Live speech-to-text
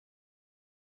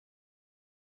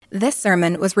This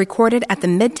sermon was recorded at the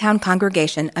Midtown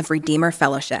Congregation of Redeemer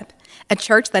Fellowship, a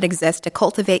church that exists to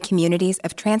cultivate communities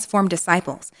of transformed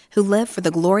disciples who live for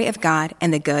the glory of God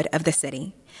and the good of the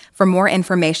city. For more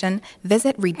information,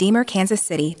 visit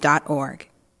redeemerkansascity.org.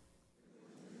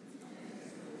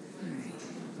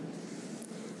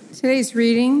 Today's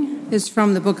reading is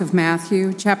from the book of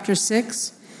Matthew, chapter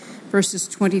 6, verses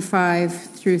 25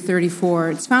 through 34.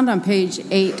 It's found on page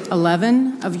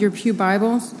 811 of your pew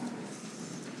Bibles.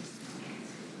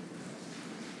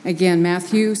 Again,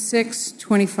 Matthew 6,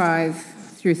 25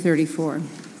 through 34.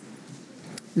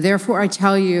 Therefore I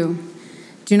tell you,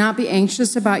 do not be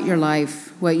anxious about your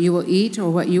life, what you will eat or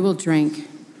what you will drink,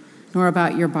 nor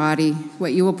about your body,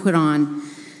 what you will put on.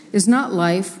 Is not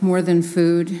life more than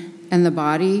food, and the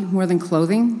body more than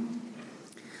clothing?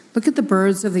 Look at the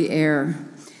birds of the air.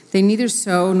 They neither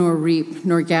sow nor reap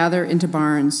nor gather into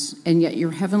barns, and yet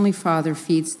your heavenly Father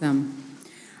feeds them.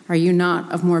 Are you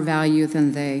not of more value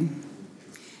than they?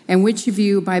 And which of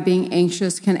you, by being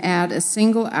anxious, can add a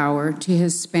single hour to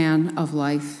his span of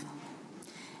life?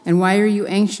 And why are you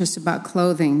anxious about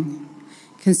clothing?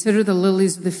 Consider the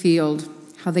lilies of the field,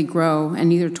 how they grow and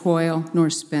neither toil nor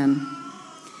spin.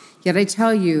 Yet I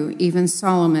tell you, even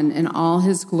Solomon in all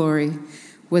his glory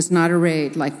was not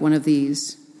arrayed like one of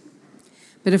these.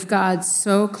 But if God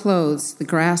so clothes the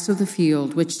grass of the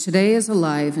field, which today is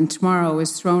alive and tomorrow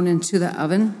is thrown into the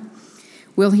oven,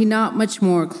 will he not much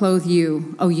more clothe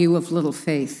you, O you of little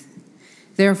faith?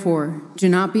 Therefore, do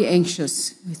not be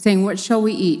anxious, saying, what shall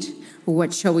we eat, or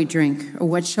what shall we drink, or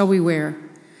what shall we wear?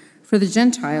 For the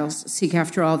Gentiles seek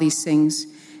after all these things,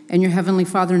 and your heavenly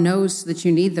Father knows that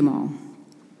you need them all.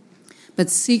 But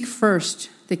seek first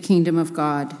the kingdom of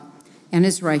God and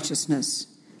his righteousness,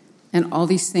 and all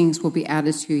these things will be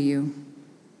added to you.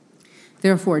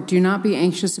 Therefore, do not be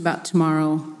anxious about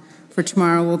tomorrow, for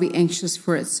tomorrow will be anxious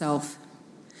for itself.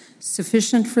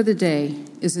 Sufficient for the day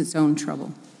is its own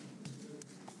trouble.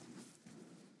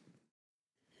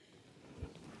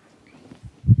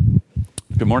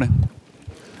 Good morning.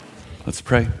 Let's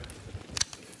pray.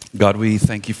 God, we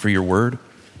thank you for your word.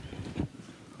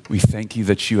 We thank you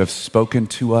that you have spoken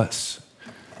to us,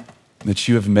 that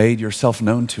you have made yourself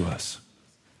known to us.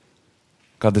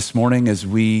 God, this morning as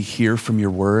we hear from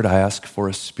your word, I ask for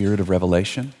a spirit of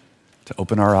revelation to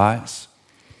open our eyes.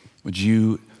 Would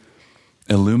you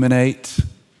illuminate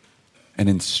and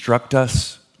instruct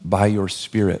us by your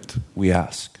Spirit, we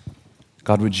ask.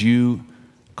 God, would you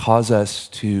cause us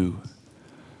to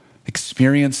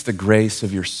experience the grace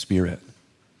of your Spirit?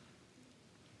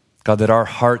 God, that our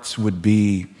hearts would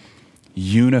be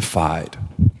unified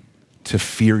to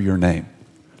fear your name.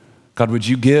 God, would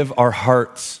you give our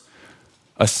hearts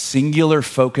a singular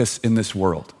focus in this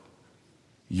world?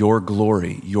 Your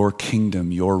glory, your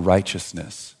kingdom, your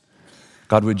righteousness.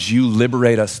 God, would you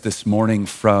liberate us this morning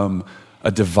from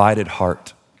a divided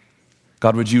heart?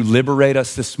 God, would you liberate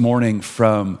us this morning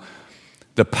from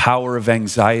the power of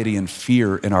anxiety and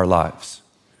fear in our lives?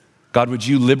 God, would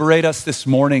you liberate us this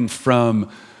morning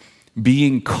from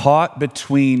being caught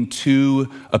between two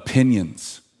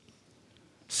opinions?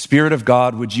 Spirit of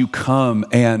God, would you come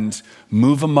and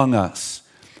move among us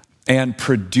and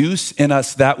produce in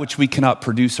us that which we cannot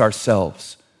produce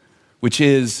ourselves, which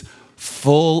is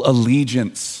full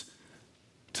allegiance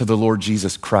to the Lord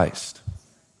Jesus Christ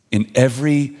in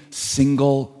every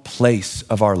single place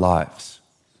of our lives.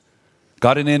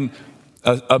 God, and in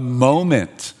a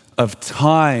moment of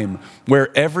time where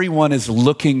everyone is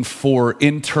looking for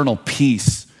internal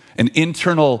peace and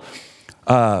internal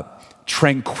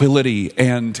tranquility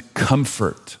and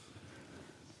comfort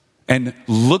and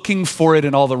looking for it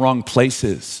in all the wrong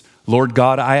places, Lord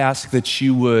God, I ask that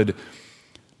you would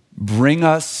bring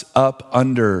us up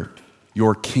under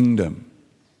your kingdom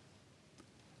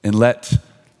and let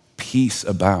peace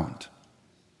abound.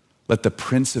 Let the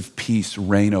Prince of Peace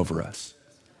reign over us.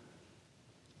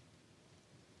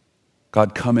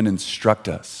 God, come and instruct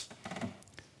us.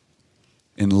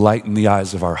 Enlighten the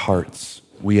eyes of our hearts.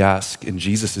 We ask in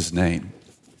Jesus' name.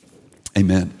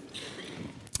 Amen.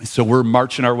 So we're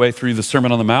marching our way through the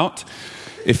Sermon on the Mount.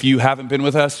 If you haven't been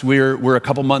with us, we're a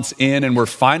couple months in and we're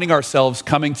finding ourselves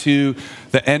coming to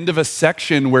the end of a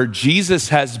section where Jesus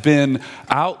has been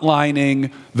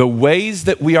outlining the ways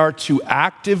that we are to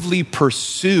actively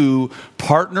pursue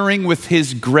partnering with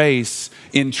his grace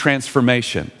in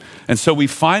transformation. And so we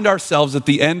find ourselves at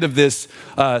the end of this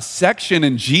section,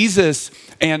 and Jesus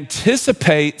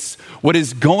anticipates what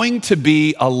is going to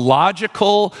be a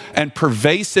logical and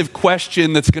pervasive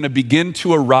question that's going to begin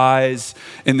to arise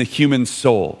in the human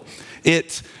soul.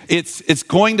 It's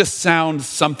going to sound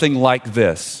something like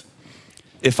this.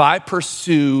 If I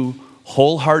pursue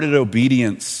wholehearted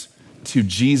obedience to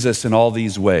Jesus in all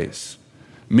these ways.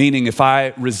 Meaning, if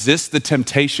I resist the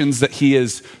temptations that he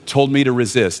has told me to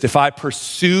resist, if I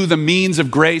pursue the means of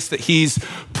grace that he's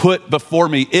put before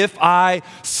me, if I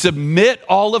submit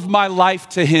all of my life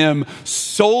to him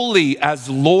solely as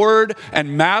Lord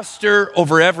and Master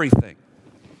over everything,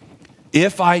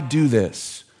 if I do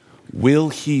this, will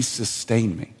he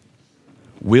sustain me?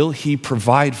 Will he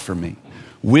provide for me?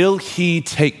 Will he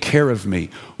take care of me?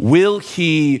 Will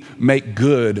he make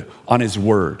good on his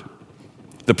word?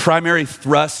 The primary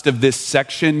thrust of this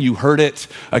section, you heard it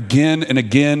again and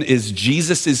again, is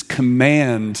Jesus'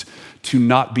 command to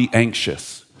not be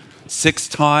anxious. 6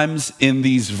 times in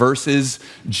these verses,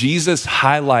 Jesus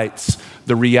highlights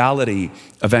the reality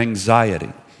of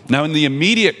anxiety. Now, in the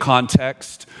immediate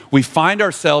context, we find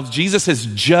ourselves, Jesus has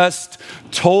just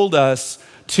told us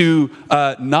to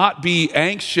not be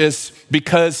anxious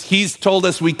because he's told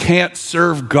us we can't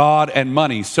serve God and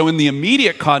money. So in the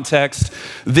immediate context,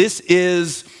 this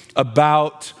is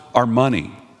about our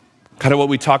money. Kind of what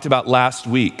we talked about last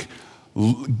week.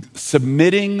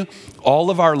 Submitting all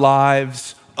of our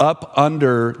lives up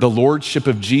under the lordship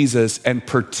of Jesus, and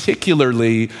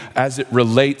particularly as it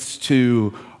relates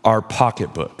to our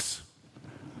pocketbooks.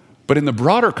 But in the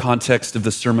broader context of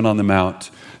the Sermon on the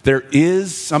Mount, there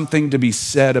is something to be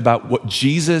said about what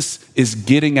Jesus is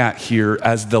getting at here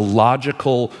as the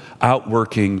logical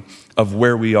outworking of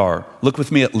where we are. Look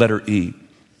with me at letter E.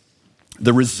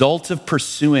 The result of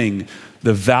pursuing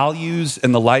the values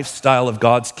and the lifestyle of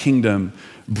God's kingdom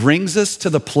brings us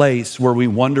to the place where we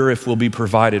wonder if we'll be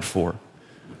provided for,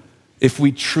 if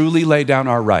we truly lay down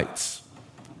our rights.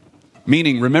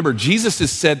 Meaning, remember, Jesus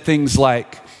has said things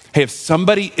like, hey, if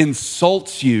somebody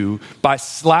insults you by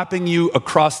slapping you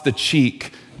across the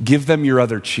cheek, give them your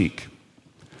other cheek.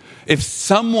 If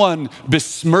someone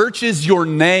besmirches your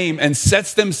name and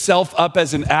sets themselves up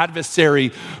as an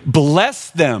adversary, bless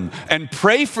them and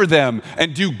pray for them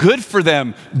and do good for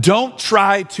them. Don't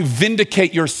try to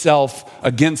vindicate yourself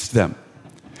against them.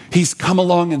 He's come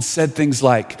along and said things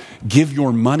like, give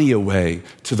your money away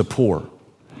to the poor.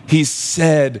 He's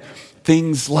said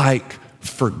things like,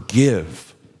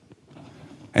 forgive.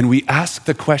 And we ask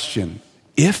the question,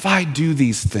 if I do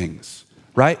these things,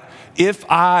 right? If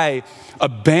I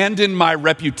abandon my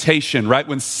reputation, right?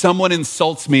 When someone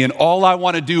insults me and all I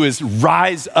want to do is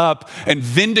rise up and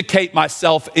vindicate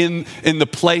myself in the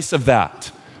place of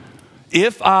that.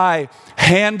 If I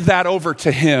hand that over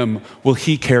to him, will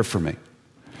he care for me?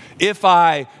 If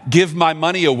I give my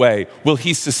money away, will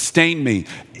he sustain me?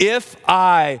 If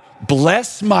I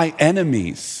bless my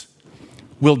enemies,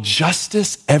 will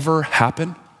justice ever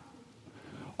happen?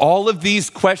 All of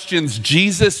these questions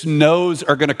Jesus knows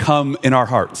are going to come in our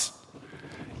hearts.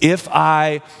 If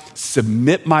I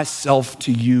submit myself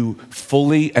to you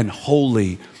fully and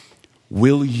wholly,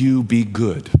 will you be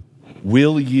good?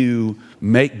 Will you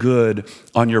make good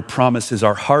on your promises?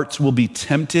 Our hearts will be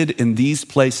tempted in these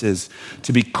places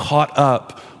to be caught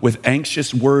up with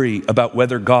anxious worry about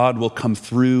whether God will come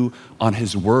through on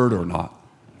his word or not,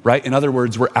 right? In other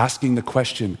words, we're asking the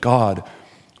question, God,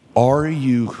 are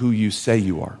you who you say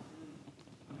you are?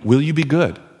 Will you be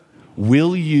good?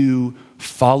 Will you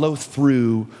follow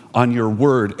through on your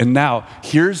word? And now,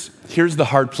 here's the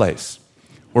hard place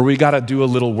where we got to do a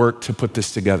little work to put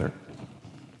this together.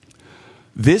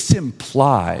 This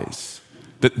implies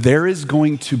that there is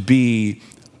going to be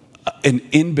an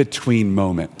in-between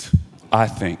moment, I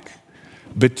think,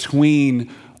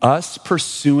 between us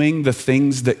pursuing the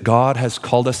things that God has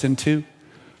called us into,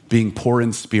 being poor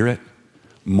in spirit,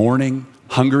 mourning,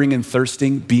 hungering and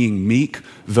thirsting, being meek,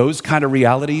 those kind of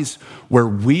realities where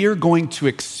we are going to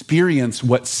experience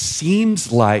what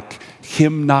seems like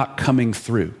him not coming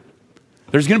through.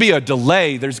 There's going to be a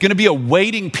delay. There's going to be a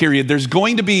waiting period. There's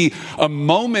going to be a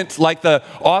moment like the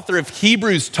author of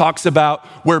Hebrews talks about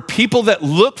where people that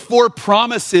look for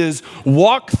promises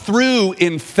walk through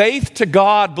in faith to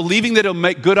God, believing that he'll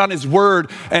make good on his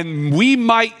word, and we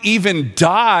might even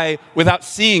die without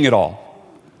seeing it all.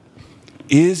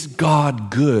 Is God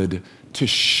good to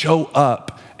show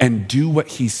up and do what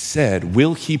he said?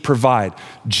 Will he provide?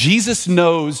 Jesus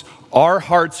knows our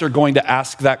hearts are going to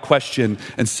ask that question,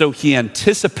 and so he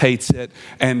anticipates it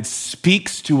and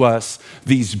speaks to us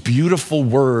these beautiful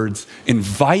words,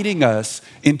 inviting us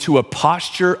into a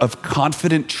posture of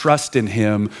confident trust in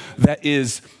him that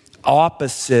is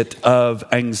opposite of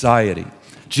anxiety.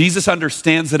 Jesus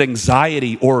understands that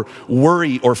anxiety or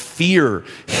worry or fear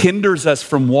hinders us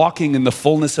from walking in the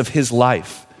fullness of his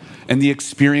life and the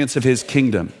experience of his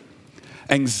kingdom.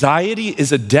 Anxiety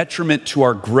is a detriment to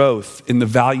our growth in the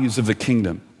values of the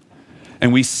kingdom.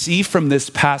 And we see from this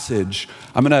passage,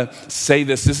 I'm going to say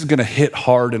this is going to hit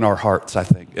hard in our hearts, I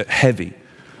think, heavy.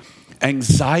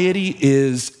 Anxiety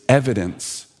is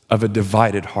evidence of a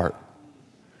divided heart.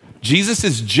 Jesus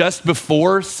has just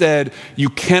before said, you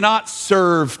cannot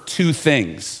serve two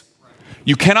things.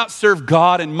 You cannot serve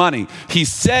God and money. He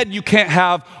said you can't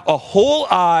have a whole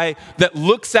eye that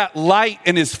looks at light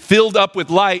and is filled up with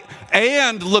light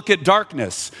and look at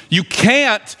darkness. You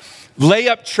can't lay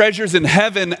up treasures in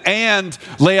heaven and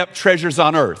lay up treasures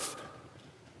on earth.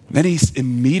 Then he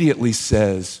immediately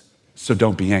says, so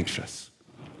don't be anxious.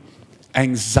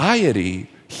 Anxiety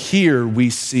here we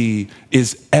see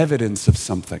is evidence of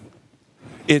something.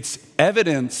 It's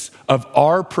evidence of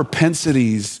our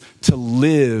propensities to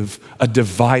live a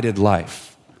divided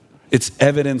life. It's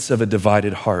evidence of a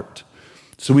divided heart.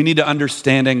 So we need to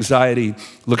understand anxiety.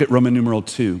 Look at Roman numeral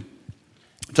 2.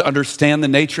 To understand the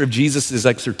nature of Jesus'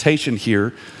 exhortation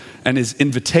here and his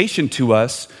invitation to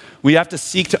us, we have to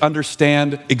seek to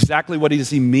understand exactly what does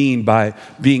he mean by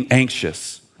being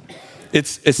anxious.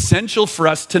 It's essential for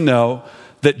us to know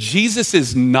that Jesus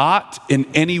is not in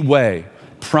any way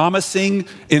promising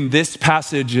in this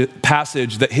passage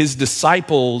that his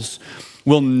disciples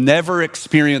will never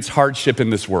experience hardship in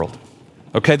this world.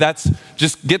 Okay,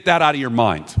 just get that out of your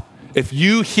mind. If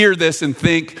you hear this and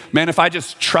think, man, if I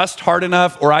just trust hard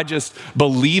enough or I just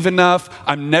believe enough,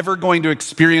 I'm never going to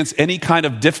experience any kind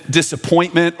of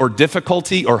disappointment or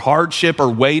difficulty or hardship or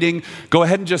waiting, go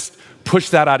ahead and just push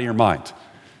that out of your mind.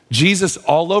 Jesus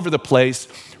all over the place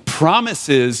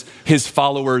promises his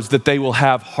followers that they will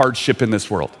have hardship in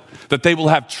this world, that they will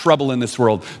have trouble in this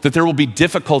world, that there will be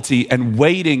difficulty and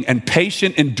waiting and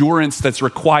patient endurance that's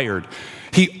required.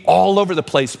 He all over the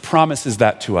place promises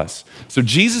that to us. So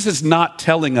Jesus is not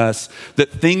telling us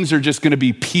that things are just going to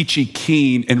be peachy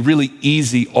keen and really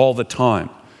easy all the time.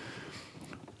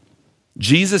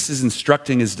 Jesus is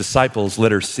instructing his disciples,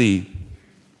 letter C,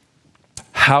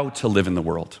 how to live in the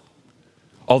world.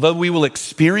 Although we will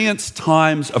experience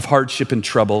times of hardship and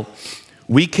trouble,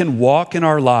 we can walk in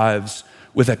our lives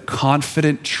with a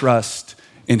confident trust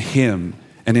in him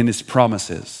and in his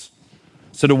promises.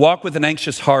 So to walk with an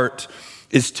anxious heart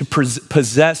is to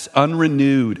possess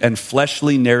unrenewed and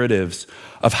fleshly narratives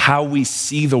of how we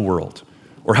see the world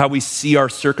or how we see our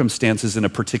circumstances in a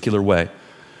particular way.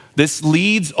 This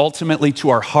leads ultimately to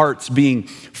our hearts being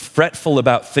fretful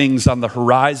about things on the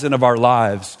horizon of our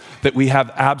lives that we have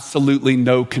absolutely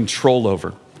no control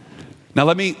over. Now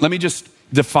let me just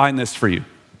define this for you.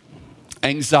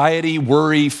 Anxiety,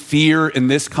 worry, fear in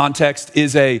this context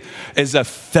is a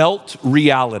felt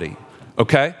reality,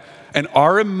 okay? And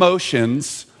our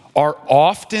emotions are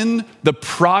often the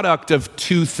product of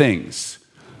two things: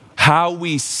 how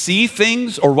we see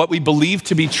things or what we believe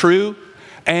to be true,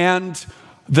 and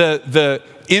the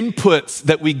inputs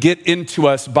that we get into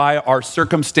us by our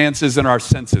circumstances and our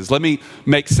senses. Let me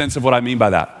make sense of what I mean by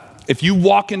that. If you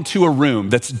walk into a room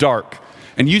that's dark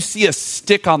and you see a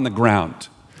stick on the ground,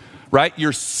 right?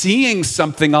 You're seeing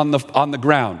something on the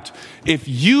ground. If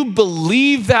you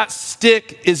believe that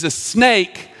stick is a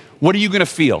snake, what are you going to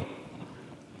feel?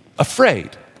 Afraid,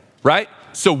 right?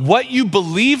 So what you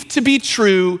believe to be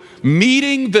true,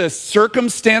 meeting the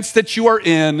circumstance that you are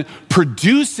in,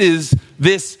 produces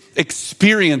this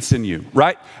experience in you,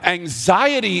 right?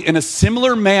 Anxiety, in a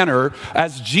similar manner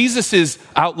as Jesus is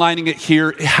outlining it here,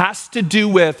 it has to do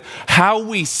with how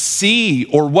we see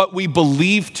or what we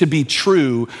believe to be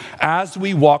true as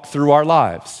we walk through our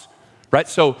lives. Right?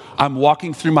 So I'm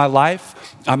walking through my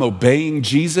life, I'm obeying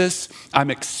Jesus, I'm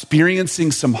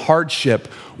experiencing some hardship.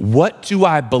 What do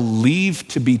I believe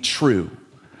to be true?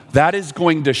 That is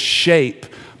going to shape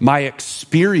my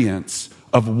experience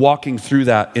of walking through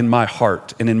that in my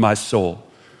heart and in my soul.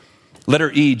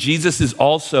 Letter E, Jesus is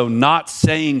also not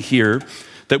saying here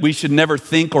that we should never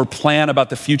think or plan about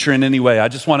the future in any way. I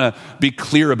just want to be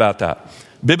clear about that.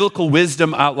 Biblical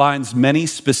wisdom outlines many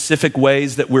specific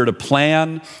ways that we're to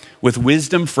plan with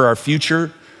wisdom for our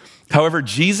future. However,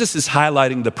 Jesus is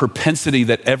highlighting the propensity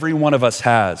that every one of us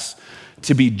has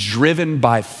to be driven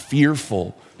by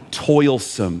fearful,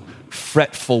 toilsome,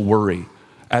 fretful worry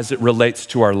as it relates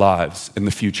to our lives in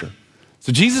the future.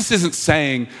 So Jesus isn't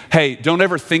saying, hey, don't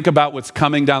ever think about what's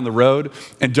coming down the road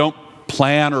and don't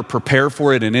plan or prepare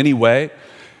for it in any way.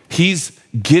 He's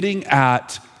getting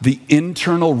at the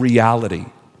internal reality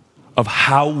of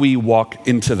how we walk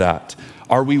into that.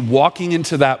 Are we walking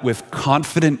into that with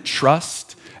confident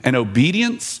trust and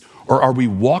obedience, or are we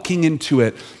walking into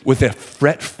it with a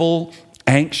fretful,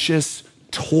 anxious,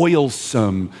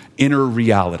 toilsome inner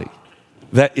reality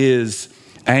that is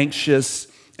anxious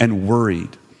and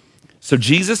worried? So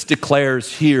Jesus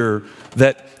declares here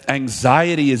that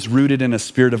anxiety is rooted in a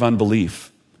spirit of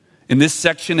unbelief. In this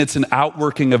section, it's an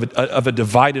outworking of a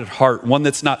divided heart, one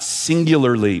that's not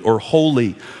singularly or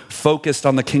wholly focused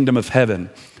on the kingdom of heaven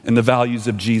and the values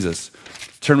of Jesus.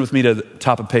 Turn with me to the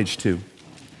top of page 2.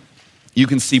 You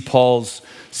can see Paul's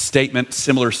statement,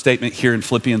 similar statement here in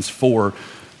Philippians 4.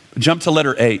 Jump to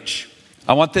letter H.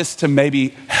 I want this to maybe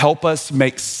help us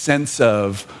make sense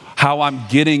of how I'm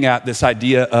getting at this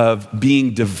idea of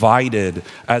being divided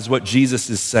as what Jesus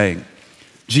is saying.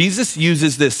 Jesus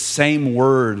uses this same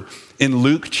word in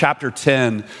Luke chapter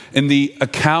 10 in the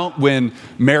account when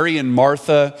Mary and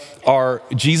Martha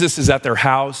Jesus is at their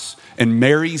house and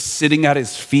Mary's sitting at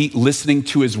his feet listening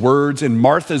to his words, and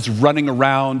Martha's running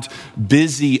around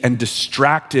busy and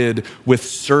distracted with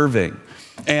serving.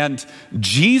 And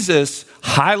Jesus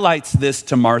highlights this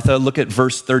to Martha. Look at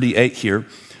verse 38 here.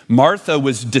 Martha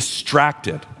was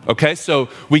distracted. Okay, so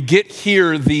we get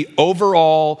here the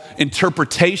overall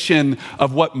interpretation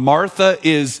of what Martha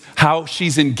is, how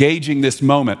she's engaging this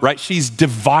moment, right? She's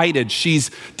divided,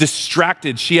 she's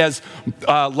distracted. She has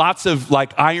lots of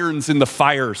like irons in the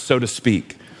fire, so to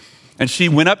speak. And she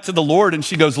went up to the Lord and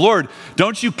she goes, Lord,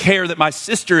 don't you care that my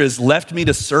sister has left me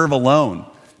to serve alone?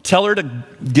 Tell her to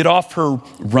get off her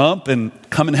rump and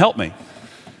come and help me.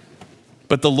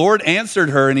 But the Lord answered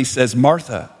her and he says,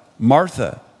 Martha,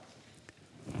 Martha.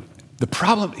 The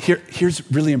problem,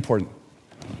 here's really important.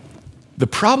 The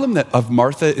problem of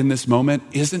Martha in this moment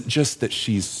isn't just that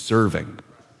she's serving.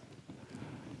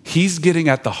 He's getting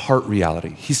at the heart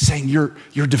reality. He's saying you're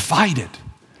divided.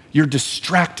 You're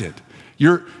distracted.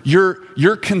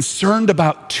 You're concerned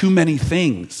about too many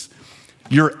things.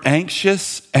 You're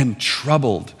anxious and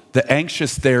troubled. The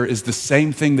anxious there is the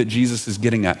same thing that Jesus is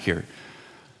getting at here.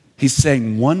 He's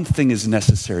saying one thing is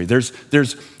necessary.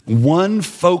 There's one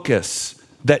focus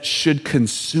that should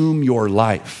consume your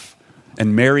life.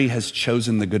 And Mary has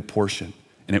chosen the good portion,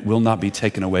 and it will not be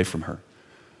taken away from her.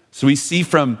 So we see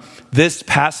from this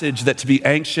passage that to be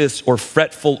anxious or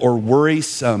fretful or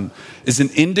worrisome is an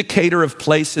indicator of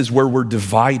places where we're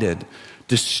divided,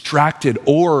 distracted,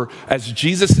 or as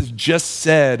Jesus has just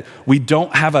said, we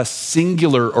don't have a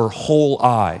singular or whole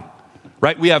eye,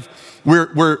 right?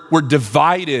 We're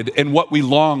divided in what we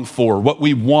long for, what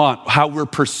we want, how we're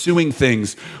pursuing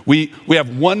things. We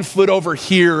have 1 foot over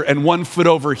here and 1 foot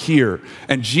over here.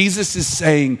 And Jesus is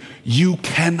saying, you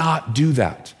cannot do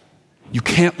that. You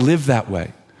can't live that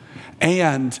way.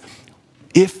 And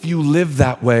if you live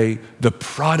that way, the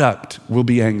product will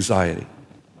be anxiety.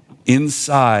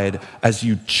 Inside as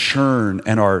you churn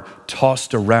and are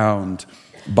tossed around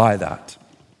by that.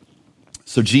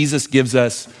 So Jesus gives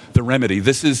us the remedy.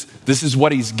 This is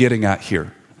what he's getting at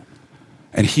here.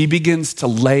 And he begins to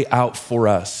lay out for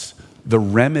us the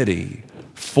remedy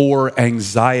for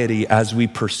anxiety as we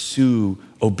pursue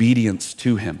obedience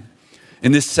to him.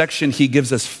 In this section, he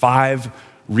gives us 5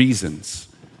 reasons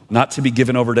not to be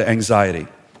given over to anxiety,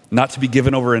 not to be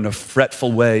given over in a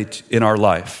fretful way in our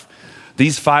life.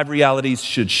 These 5 realities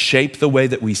should shape the way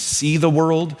that we see the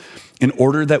world in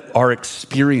order that our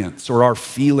experience or our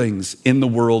feelings in the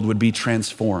world would be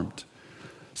transformed.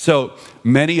 So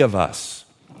many of us,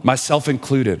 myself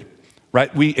included,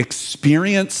 right? We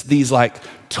experience these like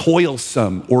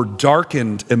toilsome or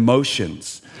darkened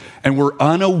emotions, and we're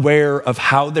unaware of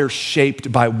how they're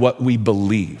shaped by what we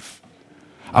believe.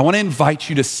 I want to invite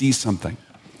you to see something.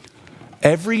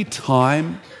 Every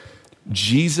time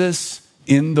Jesus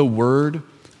in the Word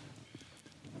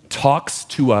talks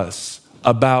to us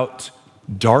about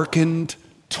darkened,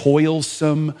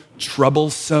 toilsome,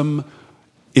 troublesome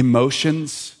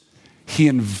emotions, he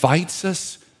invites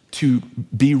us to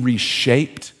be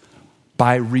reshaped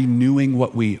by renewing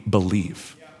what we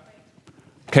believe.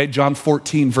 Okay, John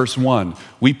 14, verse 1.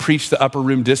 We preached the upper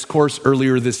room discourse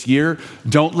earlier this year.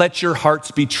 Don't let your hearts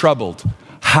be troubled.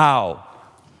 How?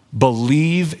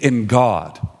 Believe in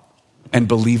God and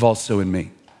believe also in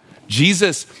me.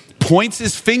 Jesus points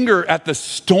his finger at the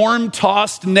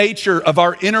storm-tossed nature of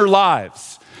our inner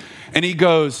lives. And he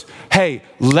goes, hey,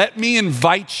 let me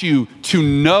invite you to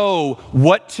know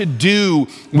what to do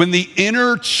when the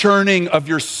inner churning of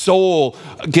your soul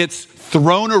gets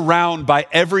thrown around by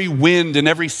every wind and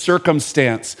every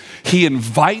circumstance. He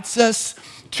invites us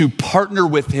to partner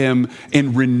with him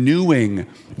in renewing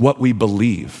what we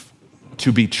believe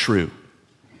to be true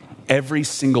every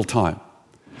single time.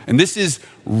 And this is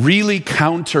really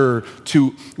counter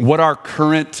to what our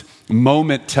current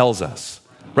moment tells us,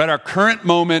 right? Our current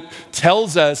moment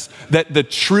tells us that the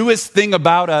truest thing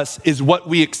about us is what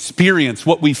we experience,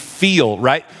 what we feel,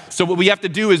 right? So what we have to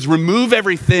do is remove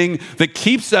everything that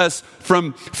keeps us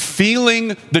from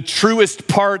feeling the truest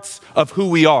parts of who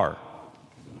we are.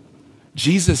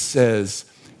 Jesus says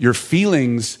your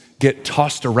feelings get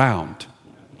tossed around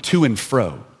to and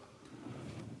fro.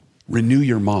 Renew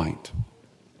your mind.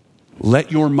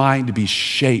 Let your mind be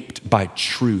shaped by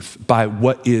truth, by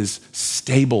what is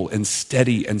stable and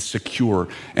steady and secure.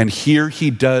 And here he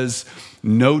does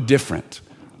no different.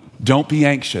 Don't be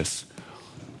anxious.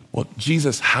 Well,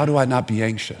 Jesus, how do I not be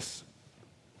anxious?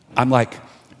 I'm like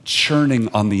churning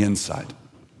on the inside.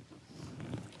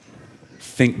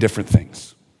 Think different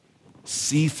things.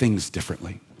 See things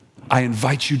differently. I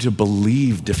invite you to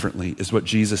believe differently is what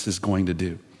Jesus is going to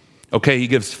do. Okay, he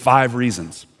gives 5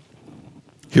 reasons.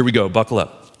 Here we go, buckle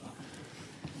up.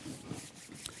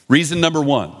 Reason number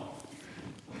 1,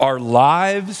 our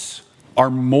lives are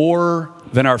more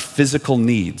than our physical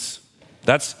needs.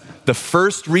 That's the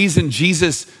first reason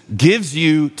Jesus gives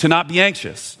you to not be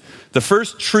anxious. The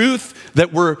first truth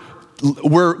that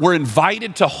we're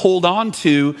invited to hold on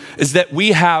to is that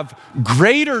we have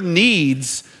greater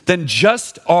needs than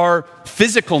just our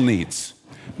physical needs.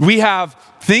 We have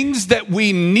things that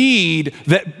we need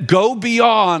that go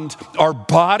beyond our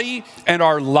body and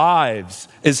our lives,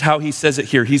 is how he says it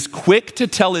here. He's quick to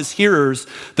tell his hearers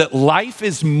that life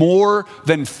is more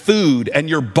than food and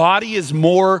your body is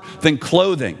more than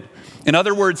clothing. In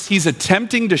other words, he's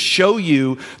attempting to show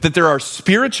you that there are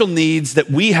spiritual needs that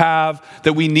we have,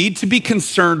 that we need to be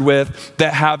concerned with,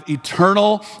 that have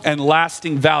eternal and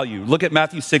lasting value. Look at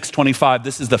Matthew 6:25.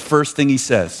 This is the first thing he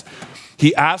says.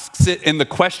 He asks it in the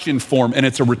question form, and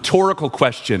it's a rhetorical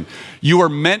question. You are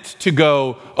meant to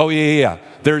go, oh yeah.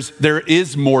 There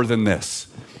is more than this.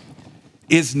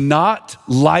 Is not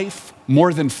life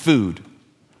more than food?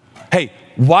 Hey,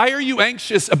 why are you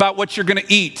anxious about what you're going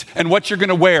to eat and what you're going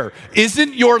to wear?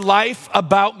 Isn't your life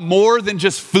about more than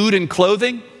just food and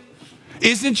clothing?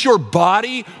 Isn't your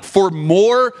body for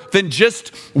more than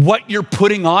just what you're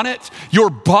putting on it? Your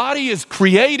body is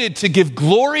created to give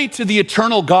glory to the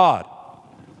eternal God.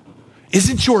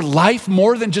 Isn't your life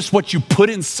more than just what you put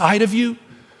inside of you?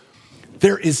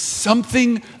 There is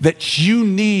something that you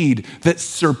need that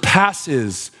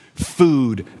surpasses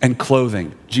food and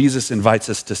clothing. Jesus invites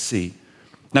us to see.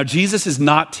 Now, Jesus is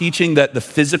not teaching that the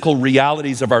physical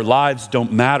realities of our lives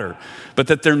don't matter, but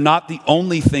that they're not the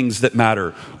only things that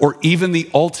matter, or even the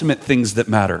ultimate things that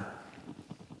matter.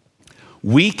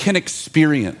 We can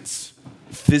experience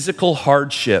physical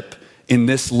hardship in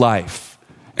this life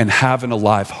and have an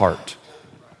alive heart.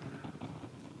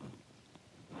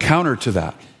 Counter to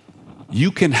that, you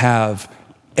can have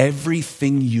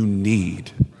everything you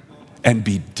need and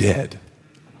be dead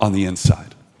on the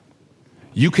inside.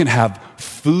 You can have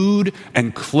food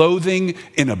and clothing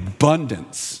in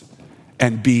abundance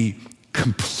and be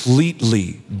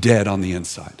completely dead on the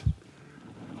inside.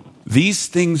 These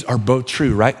things are both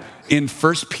true, right? In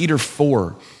 1 Peter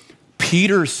 4,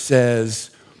 Peter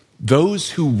says,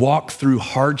 those who walk through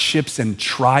hardships and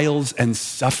trials and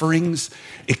sufferings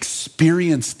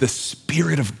experience the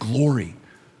Spirit of glory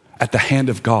at the hand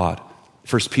of God.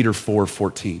 1 Peter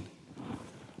 4:14.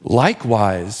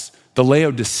 Likewise, the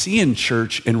Laodicean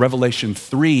church in Revelation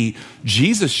 3,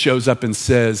 Jesus shows up and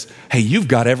says, hey, you've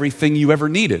got everything you ever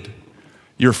needed.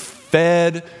 You're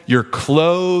fed, you're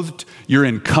clothed, you're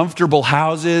in comfortable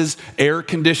houses, air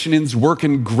conditioning's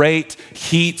working great,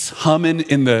 heat's humming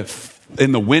in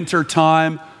the winter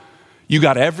time. You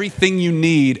got everything you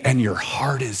need and your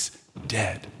heart is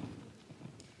dead.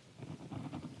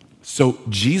 So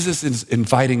Jesus is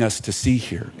inviting us to see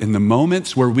here in the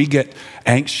moments where we get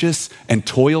anxious and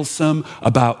toilsome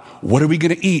about what are we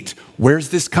going to eat? Where's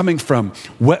this coming from?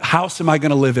 What house am I going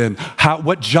to live in?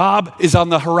 What job is on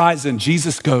the horizon?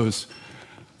 Jesus goes,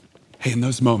 hey, in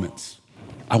those moments,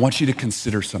 I want you to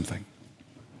consider something.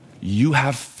 You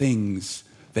have things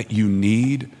that you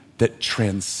need that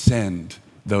transcend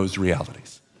those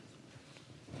realities.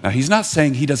 Now, he's not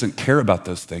saying he doesn't care about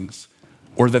those things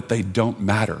or that they don't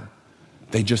matter.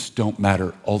 They just don't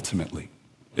matter ultimately,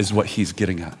 is what he's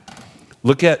getting at.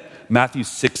 Look at Matthew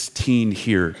 16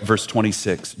 here, verse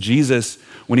 26. Jesus,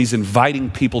 when he's inviting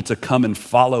people to come and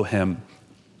follow him,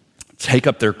 take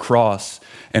up their cross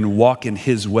and walk in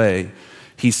his way,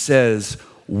 he says,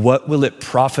 what will it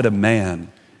profit a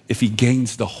man if he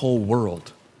gains the whole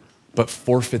world but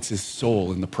forfeits his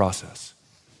soul in the process?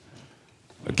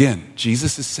 Again,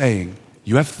 Jesus is saying,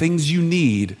 you have things you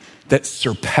need that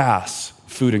surpass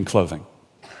food and clothing.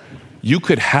 You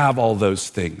could have all those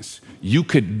things. You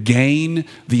could gain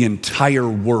the entire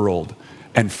world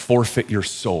and forfeit your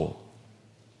soul.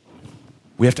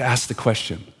 We have to ask the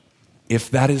question,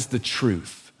 if that is the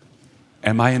truth,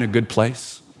 am I in a good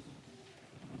place?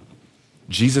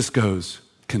 Jesus goes,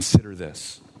 consider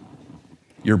this.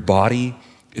 Your body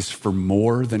is for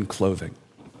more than clothing.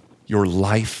 your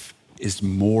life is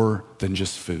more than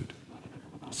just food.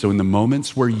 So in the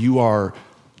moments where you are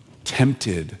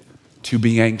tempted to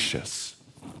be anxious,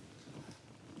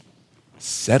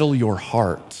 settle your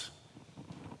heart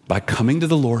by coming to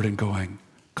the Lord and going,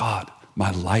 God,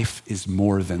 my life is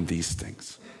more than these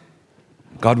things.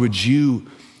 God, would you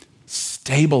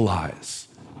stabilize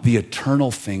the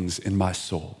eternal things in my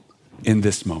soul in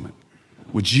this moment?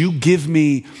 Would you give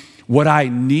me what I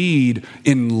need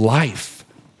in life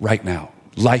right now,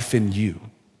 life in you?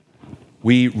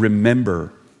 We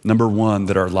remember, number one,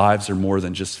 that our lives are more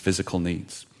than just physical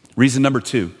needs. Reason number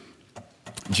two,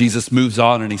 Jesus moves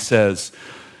on and he says,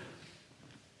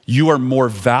 you are more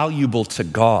valuable to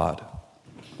God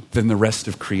than the rest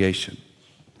of creation.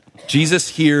 Jesus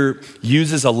here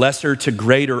uses a lesser to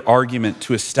greater argument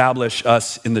to establish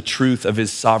us in the truth of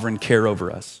his sovereign care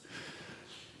over us.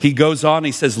 He goes on,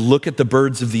 he says, look at the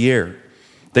birds of the air.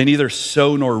 They neither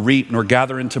sow nor reap nor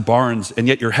gather into barns, and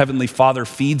yet your heavenly Father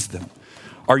feeds them.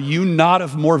 Are you not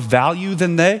of more value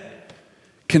than they?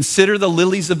 Consider the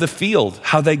lilies of the field,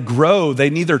 how they grow. They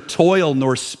neither toil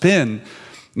nor spin.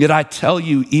 Yet I tell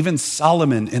you, even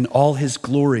Solomon in all his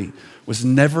glory was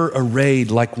never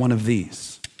arrayed like one of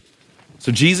these.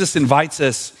 So Jesus invites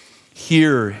us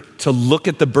here to look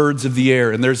at the birds of the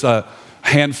air. And there's a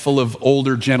handful of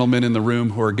older gentlemen in the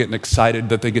room who are getting excited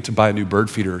that they get to buy a new bird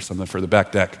feeder or something for the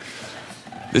back deck.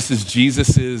 This is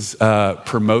Jesus's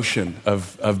promotion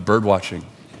of bird watching.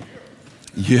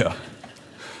 Yeah.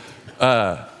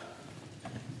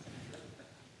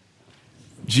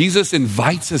 Jesus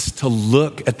invites us to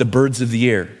look at the birds of the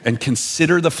air and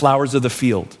consider the flowers of the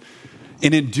field.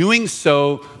 And in doing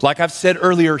so, like I've said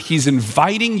earlier, he's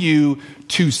inviting you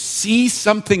to see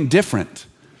something different,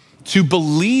 to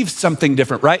believe something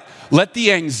different, right? Let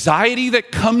the anxiety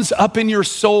that comes up in your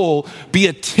soul be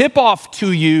a tip-off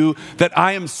to you that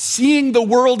I am seeing the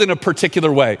world in a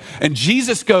particular way. And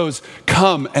Jesus goes,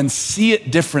 come and see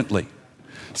it differently.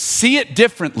 See it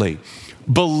differently.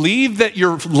 Believe that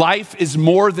your life is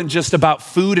more than just about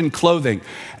food and clothing.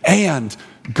 And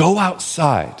go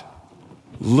outside.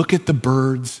 Look at the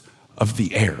birds of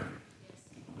the air.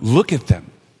 Look at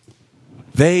them.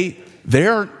 They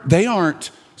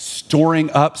aren't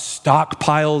storing up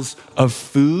stockpiles of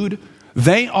food.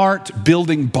 They aren't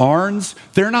building barns.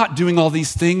 They're not doing all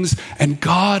these things, and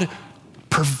God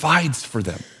provides for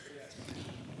them.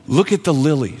 Look at the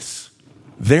lilies.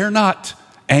 They're not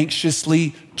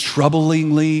anxiously,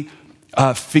 troublingly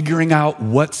figuring out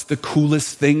what's the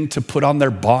coolest thing to put on their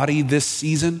body this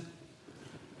season.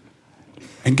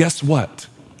 And guess what?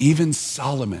 Even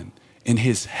Solomon in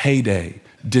his heyday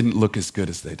didn't look as good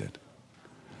as they did.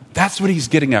 That's what he's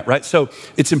getting at, right? So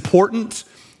it's important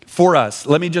for us.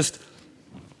 Let me just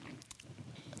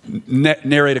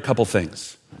narrate a couple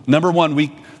things. Number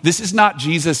one, this is not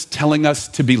Jesus telling us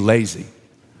to be lazy,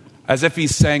 as if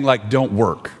he's saying like, don't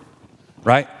work,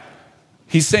 right?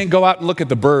 He's saying go out and look at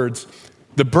the birds.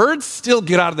 The birds still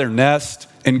get out of their nest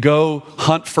and go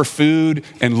hunt for food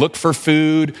and look for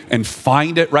food and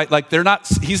find it, right? Like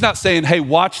he's not saying, hey,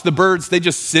 watch the birds. They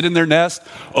just sit in their nest,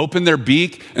 open their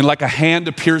beak, and like a hand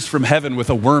appears from heaven with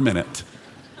a worm in it.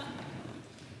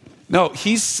 No,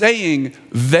 he's saying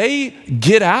they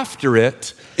get after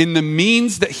it in the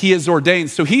means that he has ordained.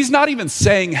 So he's not even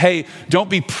saying, hey, don't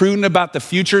be prudent about the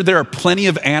future. There are plenty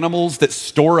of animals that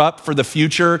store up for the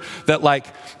future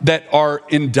that are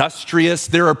industrious.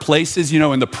 There are places,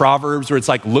 in the Proverbs where it's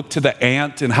like, look to the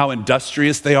ant and how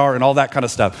industrious they are and all that kind of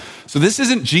stuff. So this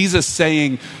isn't Jesus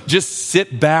saying, just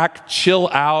sit back, chill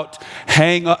out,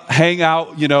 hang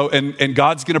out, and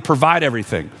God's going to provide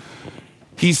everything.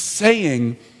 He's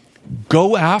saying,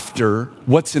 go after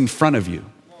what's in front of you.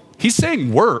 He's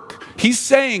saying work. He's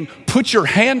saying put your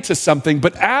hand to something,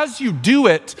 but as you do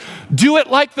it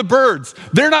like the birds.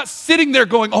 They're not sitting there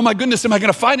going, oh my goodness, am I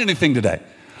going to find anything today?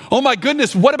 Oh my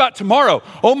goodness, what about tomorrow?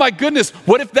 Oh my goodness,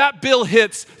 what if that bill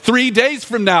hits 3 days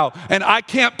from now and I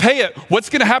can't pay it? What's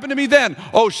going to happen to me then?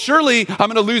 Oh, surely I'm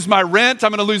going to lose my rent.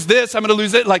 I'm going to lose this. I'm going to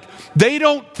lose it. Like, they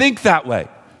don't think that way.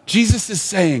 Jesus is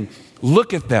saying,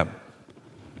 look at them.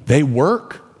 They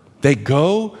work. They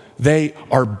go, they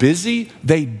are busy,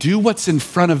 they do what's in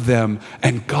front of them,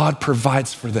 and God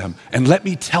provides for them. And let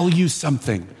me tell you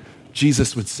something,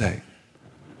 Jesus would say,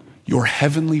 your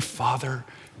heavenly Father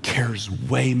cares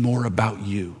way more about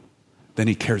you than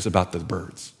he cares about the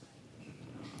birds.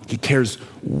 He cares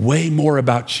way more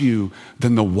about you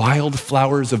than the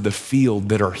wildflowers of the field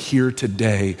that are here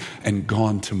today and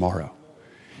gone tomorrow.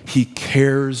 He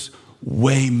cares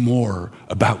way more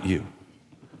about you.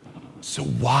 So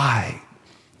why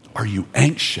are you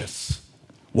anxious?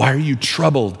 Why are you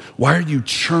troubled? Why are you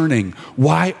churning?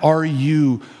 Why are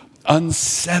you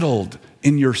unsettled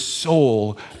in your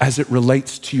soul as it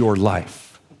relates to your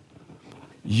life,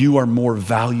 you are more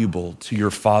valuable to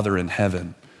your Father in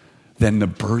heaven than the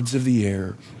birds of the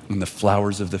air and the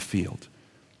flowers of the field.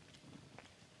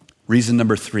 Reason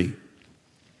number 3.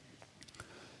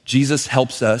 Jesus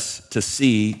helps us to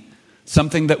see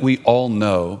something that we all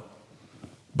know,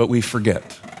 but we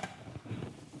forget.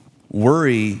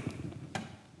 Worry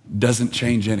doesn't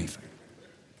change anything,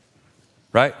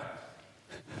 right?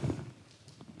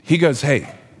 He goes,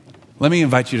 hey, let me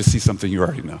invite you to see something you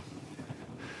already know.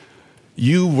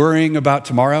 You worrying about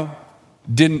tomorrow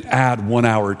didn't add 1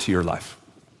 hour to your life.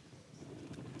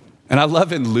 And I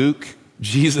love in Luke,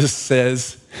 Jesus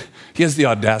says, he has the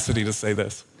audacity to say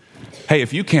this. Hey,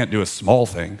 if you can't do a small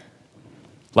thing,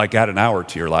 like add an hour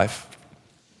to your life,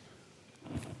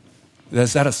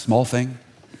 is that a small thing?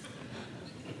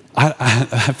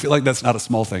 I feel like that's not a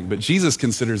small thing, but Jesus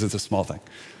considers it a small thing.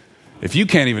 If you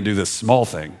can't even do this small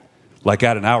thing, like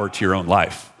add an hour to your own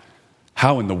life,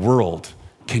 how in the world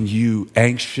can you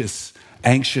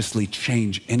anxiously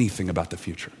change anything about the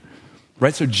future?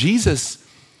 Right? So Jesus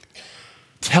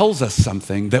tells us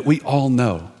something that we all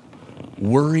know.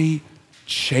 Worry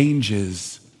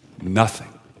changes nothing.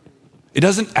 It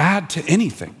doesn't add to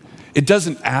anything. It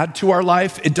doesn't add to our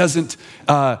life. It doesn't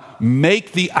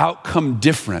make the outcome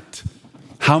different.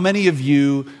 How many of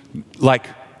you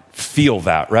feel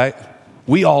that, right?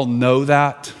 We all know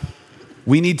that.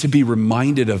 We need to be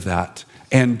reminded of that.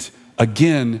 And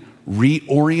again,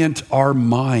 reorient our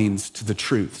minds to the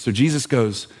truth. So Jesus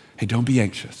goes, hey, don't be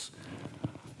anxious.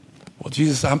 Well,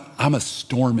 Jesus, I'm a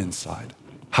storm inside.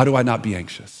 How do I not be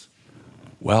anxious?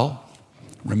 Well,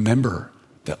 remember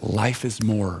that life is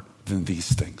more than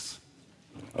these things.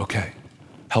 Okay,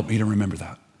 help me to remember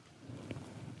that.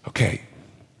 Okay,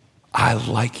 I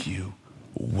like you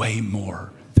way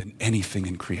more than anything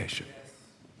in creation.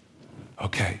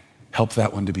 Okay, help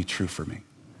that one to be true for me.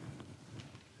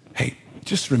 Hey,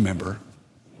 just remember,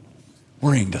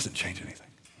 worrying doesn't change anything.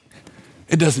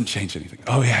 It doesn't change anything.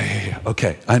 Oh, yeah.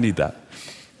 Okay, I need that.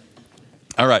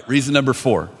 All right, reason number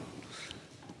 4.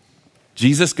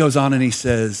 Jesus goes on and he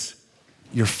says,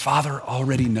 your Father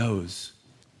already knows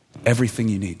everything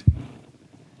you need.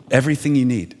 Everything you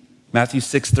need. Matthew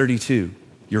 6:32.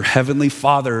 Your heavenly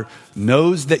Father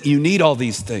knows that you need all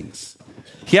these things.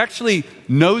 He actually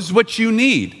knows what you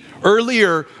need.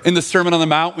 Earlier in the Sermon on the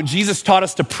Mount, when Jesus taught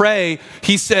us to pray,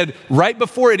 he said right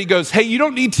before it, he goes, hey, you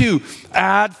don't need to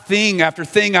add thing after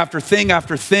thing after thing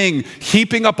after thing,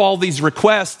 heaping up all these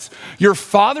requests. Your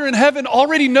Father in heaven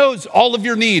already knows all of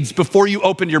your needs before you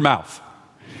open your mouth.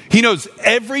 He knows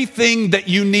everything that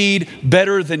you need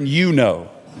better than you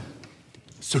know.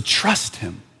 So trust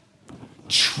him.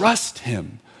 Trust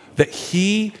him that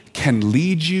he can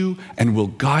lead you and will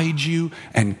guide you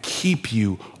and keep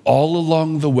you all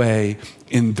along the way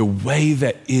in the way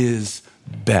that is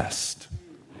best,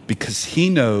 because he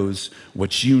knows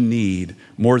what you need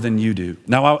more than you do.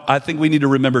 Now, I think we need to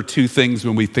remember 2 things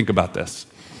when we think about this.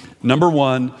 Number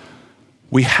 1,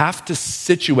 we have to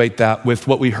situate that with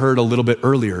what we heard a little bit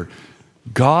earlier.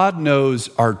 God knows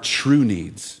our true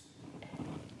needs,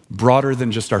 broader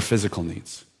than just our physical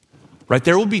needs, right?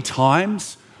 There will be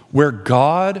times where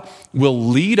God will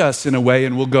lead us in a way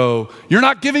and we'll go, you're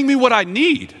not giving me what I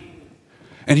need.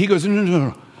 And he goes,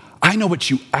 no. I know what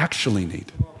you actually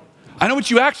need. I know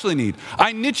what you actually need.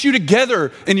 I knit you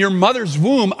together in your mother's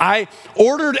womb. I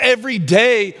ordered every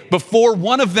day before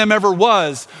one of them ever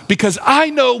was, because I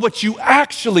know what you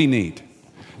actually need,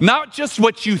 not just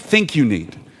what you think you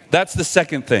need. That's the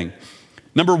second thing.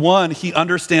 Number 1, he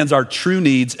understands our true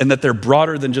needs and that they're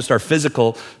broader than just our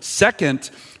physical. Second,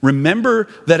 remember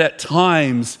that at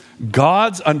times,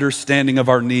 God's understanding of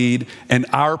our need and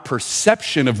our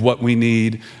perception of what we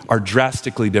need are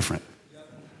drastically different,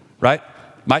 right?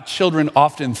 My children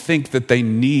often think that they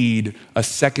need a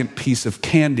second piece of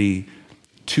candy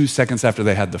 2 seconds after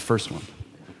they had the first one,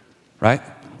 right?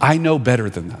 I know better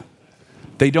than that.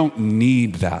 They don't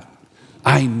need that.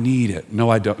 I need it. No,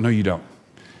 I don't. No, you don't.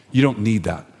 You don't need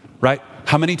that, right?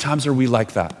 How many times are we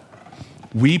like that?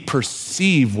 We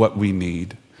perceive what we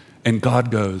need, and God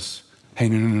goes, hey,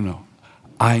 no.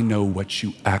 I know what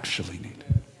you actually need.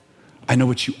 I know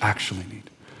what you actually need.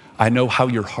 I know how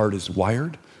your heart is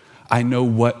wired. I know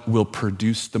what will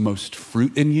produce the most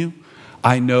fruit in you.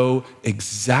 I know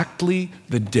exactly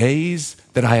the days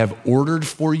that I have ordered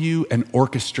for you and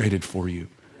orchestrated for you.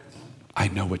 I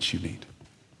know what you need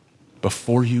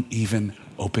before you even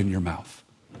open your mouth.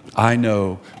 I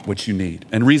know what you need.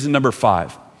 And reason number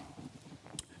 5,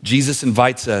 Jesus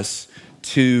invites us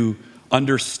to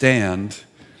understand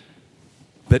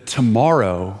that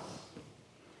tomorrow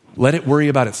Let it worry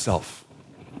about itself.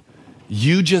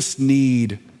 You just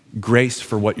need grace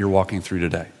for what you're walking through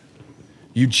today.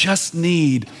 You just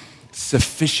need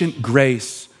sufficient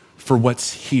grace for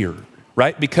what's here,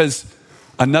 right? Because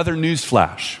another news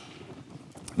flash,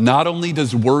 not only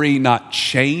does worry not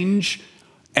change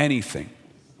anything,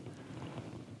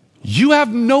 you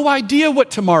have no idea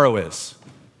what tomorrow is,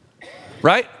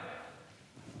 right?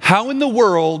 How in the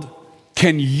world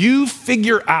can you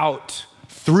figure out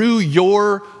through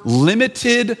your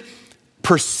limited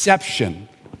perception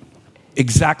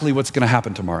exactly what's going to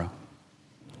happen tomorrow?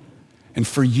 And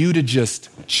for you to just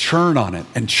churn on it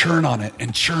and churn on it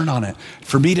and churn on it,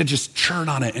 for me to just churn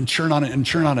on it and churn on it and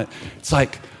churn on it, it's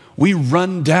like we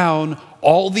run down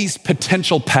all these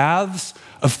potential paths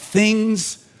of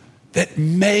things that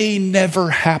may never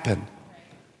happen.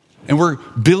 And we're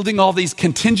building all these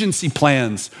contingency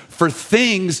plans for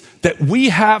things that we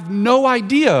have no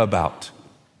idea about.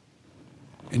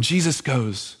 And Jesus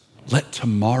goes, let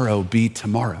tomorrow be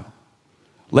tomorrow.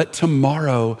 Let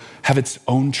tomorrow have its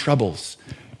own troubles.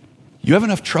 You have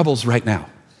enough troubles right now.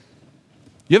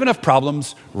 You have enough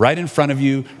problems right in front of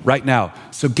you right now.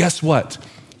 So guess what?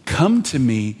 Come to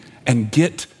me and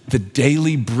get the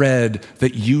daily bread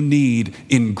that you need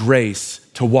in grace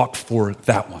to walk for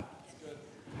that one.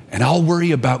 And I'll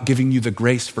worry about giving you the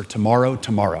grace for tomorrow.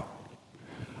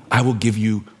 I will give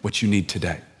you what you need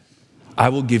today. I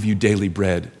will give you daily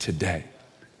bread today.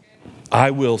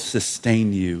 I will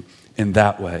sustain you in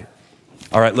that way.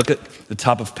 All right, look at the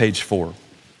top of page 4.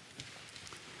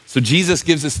 So Jesus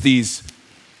gives us these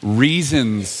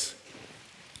reasons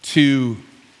to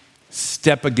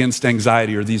step against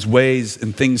anxiety, or these ways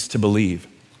and things to believe.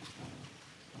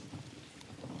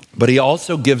 But he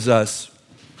also gives us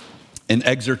an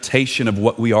exhortation of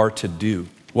what we are to do,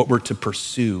 what we're to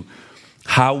pursue,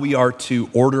 how we are to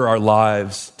order our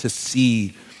lives to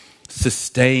see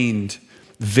sustained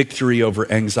victory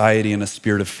over anxiety and a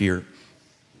spirit of fear.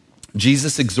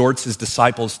 Jesus exhorts his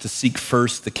disciples to seek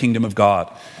first the kingdom of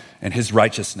God and his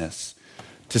righteousness.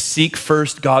 To seek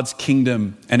first God's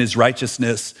kingdom and his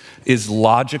righteousness is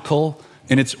logical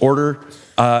in its order,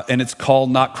 and it's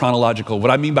called not chronological.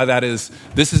 What I mean by that is,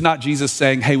 this is not Jesus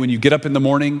saying, hey, when you get up in the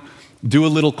morning, do a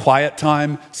little quiet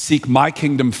time, seek my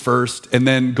kingdom first, and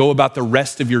then go about the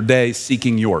rest of your day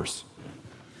seeking yours.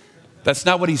 That's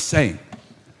not what he's saying.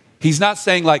 He's not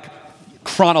saying like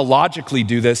chronologically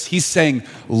do this. He's saying,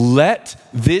 let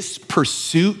this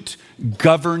pursuit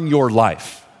govern your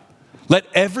life. Let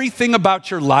everything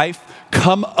about your life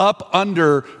come up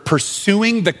under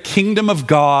pursuing the kingdom of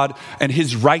God and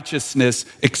his righteousness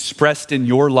expressed in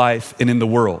your life and in the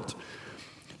world.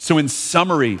 So in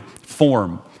summary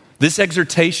form, this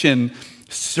exhortation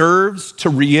serves to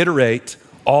reiterate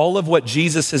all of what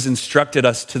Jesus has instructed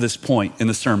us to this point in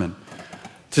the sermon.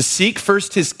 To seek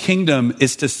first his kingdom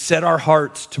is to set our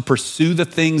hearts to pursue the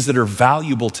things that are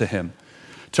valuable to him,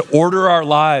 to order our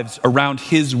lives around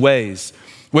his ways.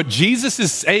 What Jesus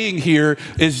is saying here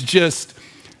is just,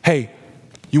 hey,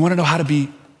 you want to know how to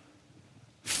be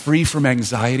free from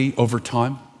anxiety over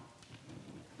time?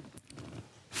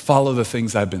 Follow the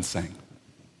things I've been saying.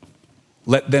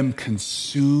 Let them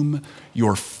consume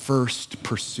your first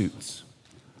pursuits.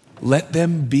 Let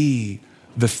them be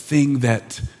the thing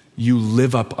that you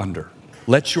live up under.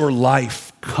 Let your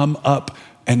life come up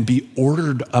and be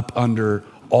ordered up under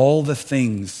all the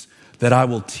things that I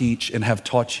will teach and have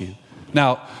taught you.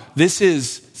 Now, this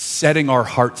is setting our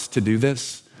hearts to do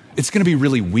this. It's going to be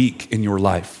really weak in your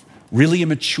life, really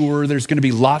immature. There's going to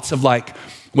be lots of like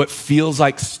what feels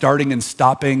like starting and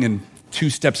stopping and 2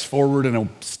 steps forward and a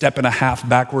step and a half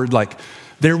backward. Like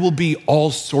there will be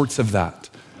all sorts of that.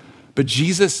 But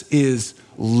Jesus is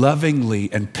lovingly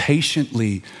and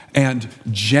patiently and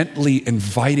gently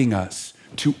inviting us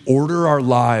to order our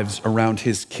lives around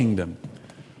his kingdom.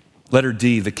 Letter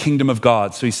D, the kingdom of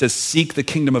God. So he says, seek the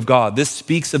kingdom of God. This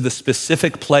speaks of the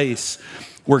specific place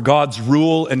where God's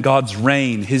rule and God's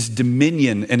reign, his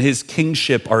dominion and his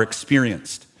kingship are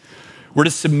experienced. We're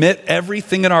to submit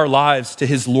everything in our lives to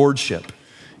his lordship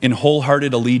in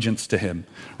wholehearted allegiance to him,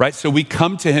 right? So we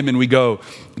come to him and we go,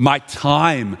 my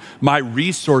time, my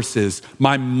resources,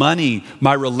 my money,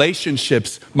 my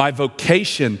relationships, my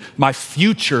vocation, my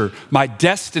future, my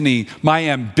destiny, my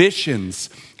ambitions,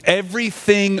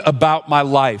 everything about my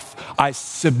life, I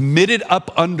submit it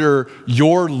up under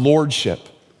your lordship.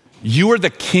 You are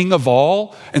the king of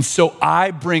all, and so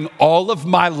I bring all of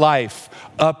my life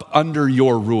up under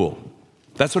your rule.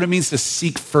 That's what it means to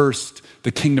seek first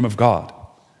the kingdom of God.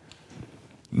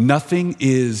 Nothing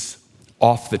is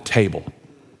off the table,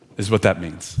 is what that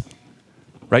means,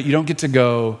 right? You don't get to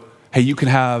go, hey, you can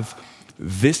have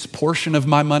this portion of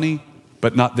my money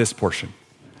but not this portion.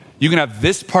 You can have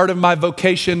this part of my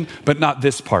vocation, but not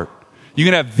this part. You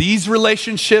can have these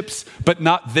relationships, but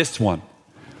not this one.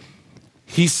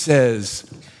 He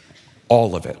says,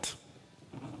 all of it.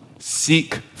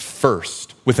 Seek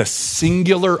first with a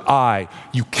singular eye.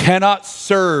 You cannot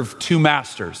serve two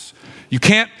masters. You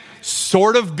can't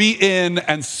sort of be in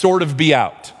and sort of be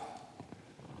out.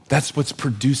 That's what's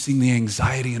producing the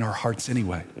anxiety in our hearts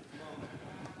anyway.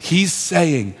 He's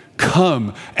saying,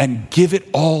 come and give it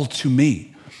all to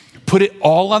me. Put it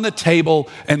all on the table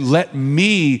and let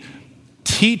me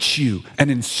teach you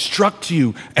and instruct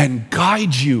you and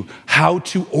guide you how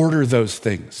to order those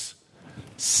things.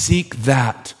 Seek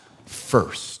that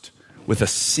first with a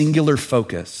singular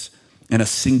focus and a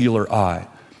singular eye.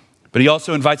 But he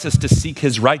also invites us to seek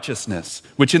his righteousness,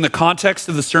 which in the context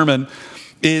of the sermon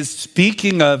is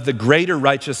speaking of the greater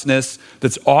righteousness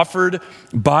that's offered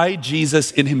by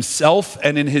Jesus in himself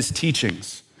and in his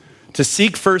teachings. To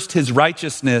seek first his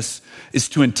righteousness is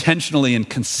to intentionally and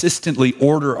consistently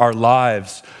order our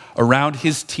lives around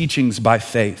his teachings by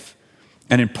faith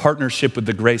and in partnership with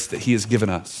the grace that he has given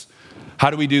us. How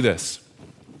do we do this?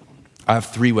 I have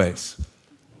 3 ways.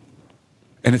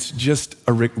 And it's just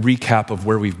a recap of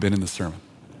where we've been in the sermon.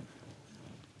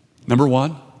 Number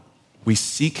 1, we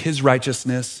seek his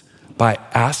righteousness by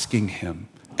asking him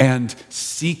and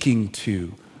seeking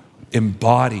to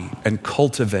embody and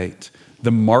cultivate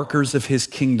the markers of his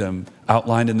kingdom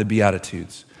outlined in the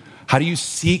Beatitudes. How do you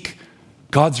seek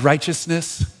God's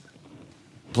righteousness?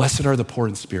 Blessed are the poor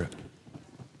in spirit.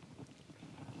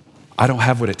 I don't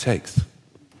have what it takes.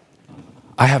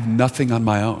 I have nothing on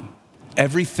my own.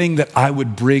 Everything that I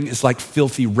would bring is like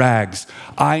filthy rags.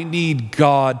 I need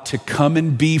God to come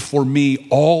and be for me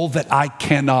all that I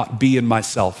cannot be in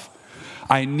myself.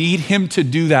 I need him to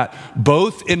do that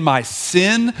both in my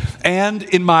sin and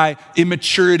in my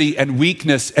immaturity and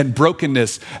weakness and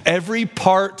brokenness. Every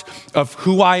part of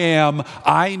who I am,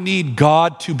 I need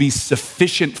God to be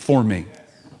sufficient for me.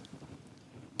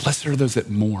 Blessed are those that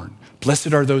mourn.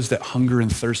 Blessed are those that hunger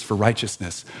and thirst for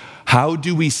righteousness. How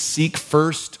do we seek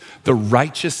first the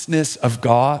righteousness of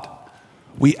God?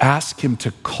 We ask him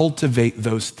to cultivate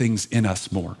those things in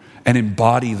us more and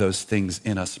embody those things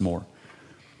in us more.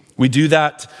 We do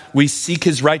that, we seek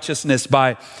his righteousness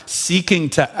by seeking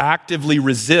to actively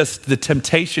resist the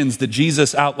temptations that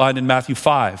Jesus outlined in Matthew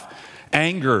 5.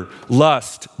 Anger,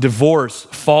 lust, divorce,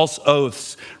 false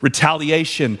oaths,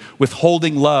 retaliation,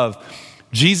 withholding love.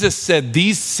 Jesus said,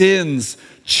 these sins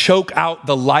choke out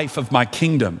the life of my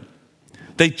kingdom.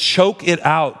 They choke it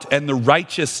out and the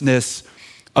righteousness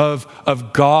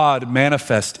of God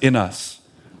manifest in us.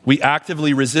 We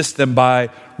actively resist them by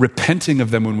repenting of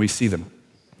them when we see them.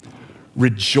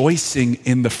 Rejoicing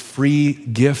in the free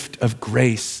gift of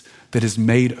grace that is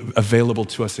made available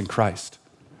to us in Christ,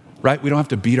 right? We don't have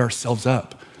to beat ourselves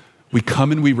up. We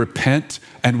come and we repent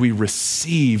and we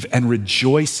receive and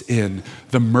rejoice in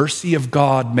the mercy of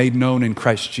God made known in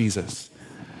Christ Jesus.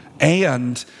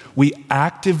 And we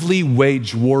actively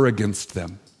wage war against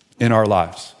them in our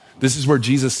lives. This is where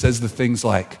Jesus says the things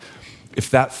like, if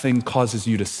that thing causes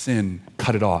you to sin,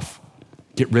 cut it off.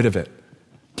 Get rid of it.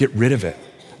 Get rid of it.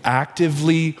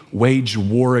 Actively wage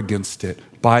war against it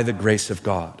by the grace of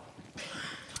God.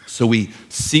 So we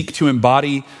seek to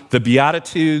embody the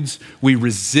Beatitudes. We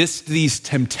resist these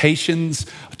temptations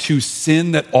to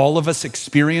sin that all of us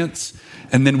experience.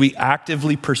 And then we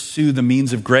actively pursue the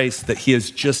means of grace that he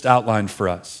has just outlined for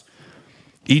us.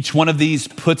 Each one of these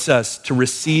puts us to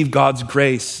receive God's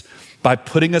grace by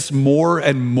putting us more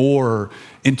and more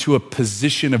into a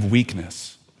position of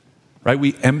weakness, right?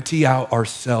 We empty out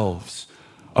ourselves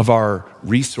of our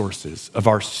resources, of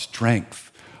our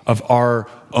strength, of our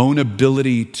own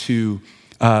ability to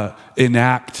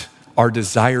enact our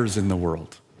desires in the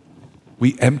world.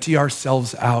 We empty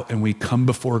ourselves out and we come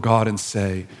before God and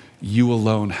say, you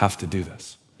alone have to do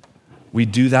this. We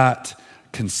do that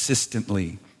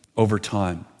consistently over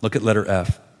time. Look at letter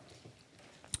F.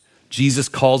 Jesus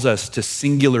calls us to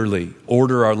singularly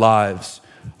order our lives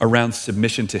around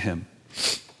submission to him.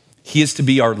 He is to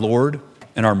be our Lord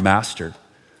and our master.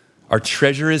 Our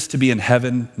treasure is to be in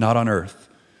heaven, not on earth.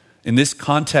 In this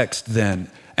context,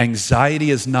 then, anxiety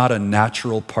is not a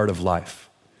natural part of life,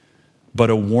 but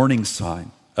a warning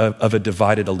sign of a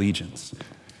divided allegiance.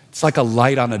 It's like a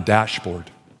light on a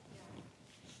dashboard.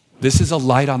 This is a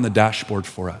light on the dashboard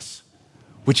for us,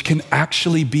 which can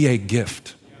actually be a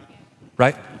gift,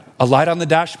 right? A light on the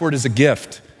dashboard is a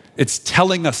gift. It's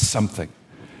telling us something.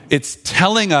 It's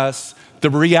telling us the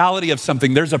reality of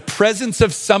something. There's a presence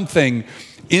of something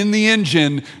in the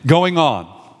engine going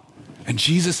on. And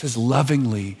Jesus has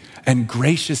lovingly and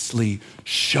graciously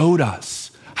showed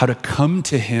us how to come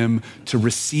to him to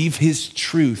receive his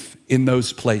truth in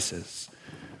those places.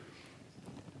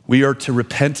 We are to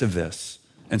repent of this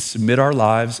and submit our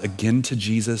lives again to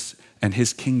Jesus and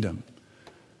his kingdom.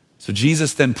 So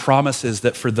Jesus then promises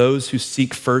that for those who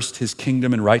seek first his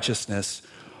kingdom and righteousness,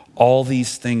 all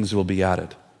these things will be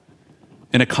added.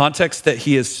 In a context that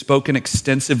he has spoken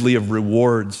extensively of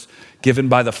rewards given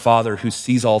by the Father who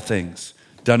sees all things,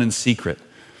 done in secret,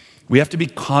 we have to be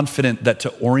confident that to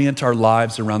orient our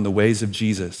lives around the ways of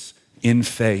Jesus in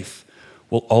faith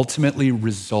will ultimately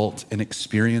result in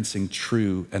experiencing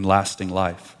true and lasting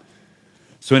life.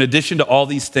 So in addition to all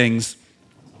these things,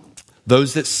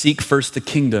 those that seek first the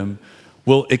kingdom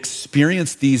will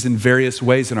experience these in various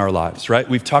ways in our lives, right?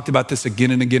 We've talked about this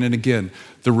again and again and again.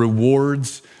 The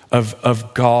rewards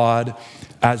of God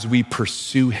as we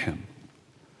pursue him.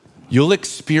 You'll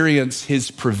experience his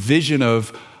provision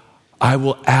of, I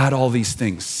will add all these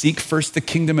things. Seek first the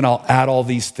kingdom and I'll add all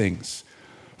these things.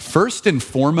 First and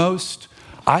foremost,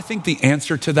 I think the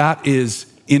answer to that is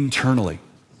internally.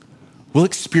 We'll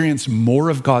experience more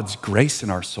of God's grace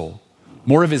in our soul,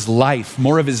 more of his life,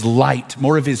 more of his light,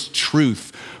 more of his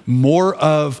truth, more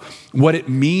of what it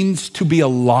means to be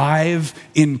alive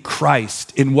in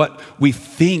Christ, in what we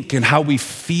think and how we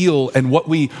feel and what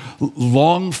we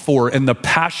long for, and the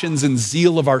passions and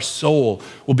zeal of our soul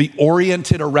will be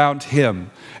oriented around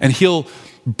him, and he'll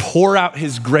pour out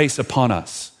his grace upon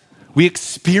us. We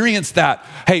experience that.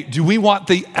 Hey, do we want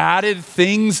the added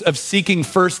things of seeking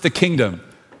first the kingdom?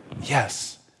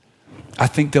 Yes. I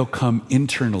think they'll come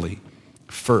internally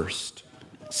first.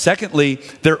 Secondly,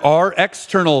 there are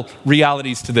external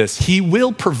realities to this. He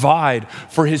will provide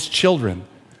for his children.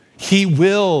 He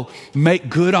will make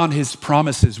good on his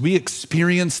promises. We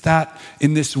experience that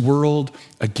in this world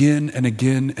again and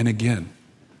again and again.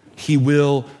 He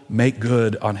will make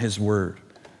good on his word.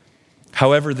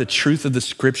 However, the truth of the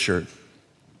scripture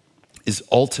is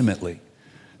ultimately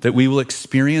that we will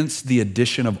experience the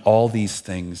addition of all these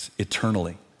things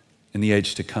eternally in the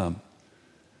age to come.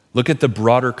 Look at the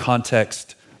broader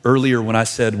context earlier when I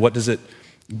said, what does it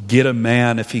get a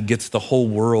man if he gets the whole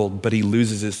world, but he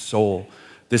loses his soul?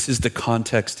 This is the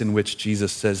context in which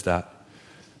Jesus says that.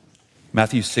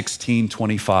 Matthew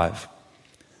 16:25.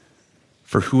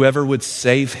 For whoever would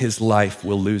save his life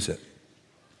will lose it.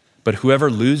 But whoever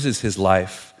loses his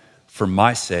life for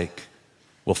my sake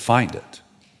will find it.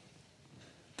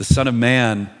 The Son of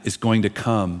Man is going to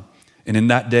come, and in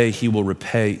that day he will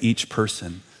repay each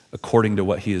person according to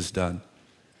what he has done.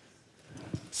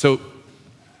 So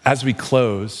as we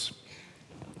close,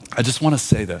 I just want to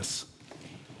say this,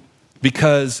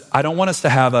 because I don't want us to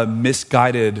have a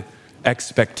misguided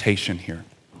expectation here.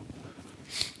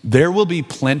 There will be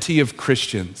plenty of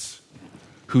Christians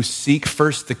who seek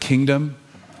first the kingdom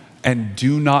and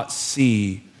do not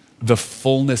see the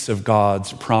fullness of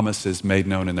God's promises made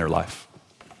known in their life.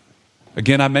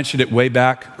 Again, I mentioned it way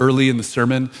back early in the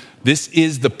sermon. This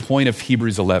is the point of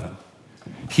Hebrews 11.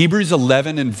 Hebrews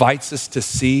 11 invites us to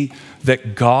see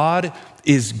that God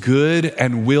is good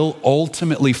and will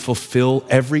ultimately fulfill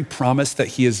every promise that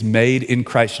he has made in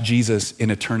Christ Jesus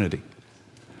in eternity.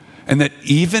 And that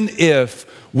even if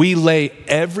we lay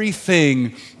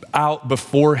everything out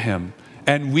before him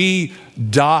and we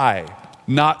die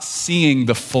not seeing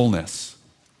the fullness,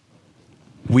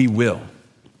 we will,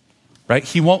 right?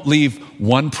 He won't leave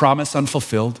one promise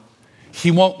unfulfilled. He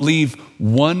won't leave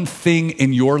one thing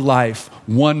in your life,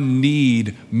 one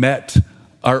need met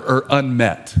or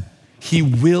unmet. He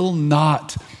will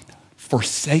not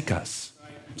forsake us.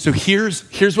 So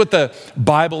here's what the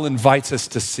Bible invites us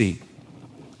to see.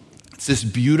 It's this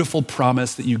beautiful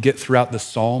promise that you get throughout the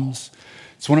Psalms.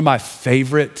 It's one of my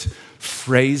favorite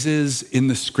phrases in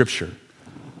the scripture.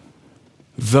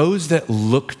 Those that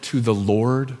look to the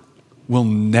Lord will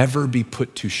never be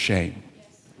put to shame.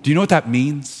 Do you know what that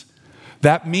means?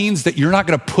 That means that you're not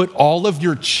going to put all of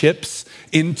your chips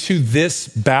into this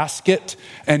basket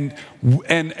and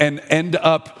end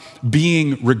up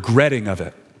being regretting of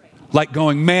it. Like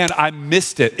going, man, I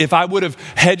missed it. If I would have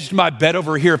hedged my bet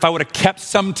over here, if I would have kept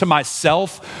some to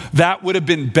myself, that would have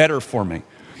been better for me.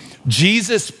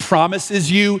 Jesus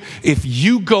promises you, if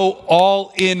you go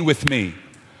all in with me,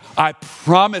 I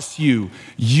promise you,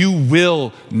 you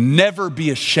will never be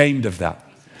ashamed of that.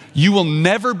 You will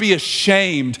never be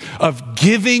ashamed of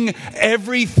giving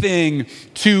everything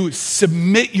to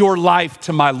submit your life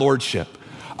to my lordship.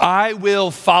 I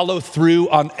will follow through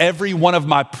on every one of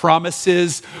my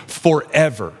promises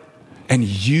forever, and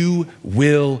you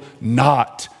will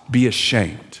not be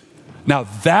ashamed. Now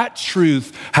that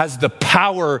truth has the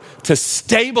power to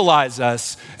stabilize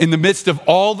us in the midst of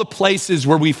all the places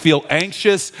where we feel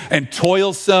anxious and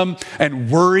toilsome and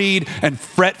worried and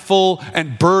fretful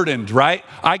and burdened, right?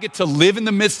 I get to live in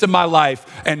the midst of my life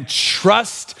and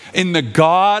trust in the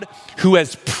God who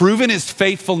has proven his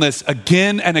faithfulness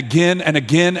again and again and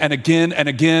again and again and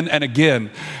again and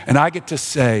again. And I get to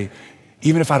say,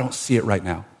 even if I don't see it right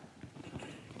now,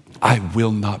 I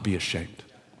will not be ashamed.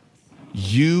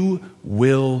 You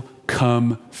will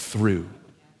come through.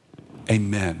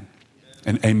 Amen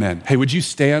and amen. Hey, would you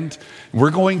stand?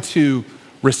 We're going to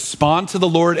respond to the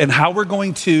Lord, and how we're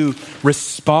going to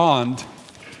respond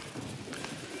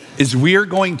is we're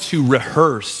going to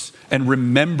rehearse and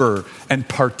remember and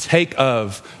partake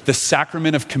of the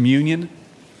sacrament of communion.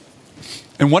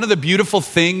 And one of the beautiful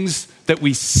things that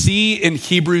we see in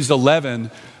Hebrews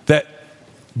 11 that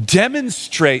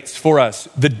demonstrates for us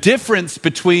the difference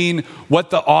between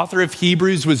what the author of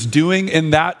Hebrews was doing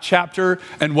in that chapter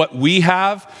and what we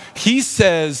have. He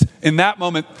says in that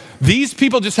moment, these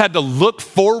people just had to look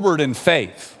forward in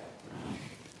faith.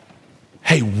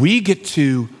 Hey, we get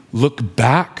to look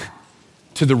back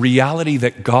to the reality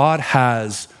that God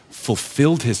has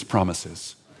fulfilled his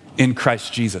promises in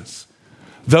Christ Jesus.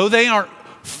 Though they aren't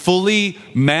fully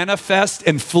manifest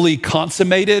and fully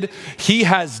consummated, he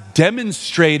has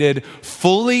demonstrated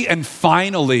fully and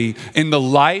finally in the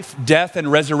life, death,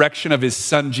 and resurrection of his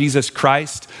son, Jesus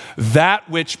Christ, that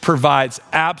which provides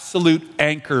absolute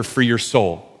anchor for your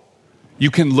soul.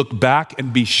 You can look back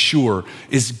and be sure,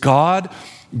 is God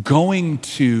going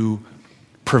to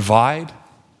provide?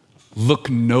 Look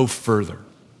no further.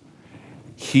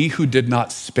 He who did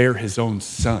not spare his own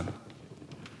son,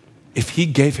 if he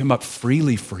gave him up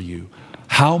freely for you,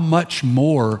 how much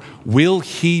more will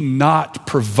he not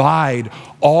provide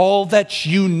all that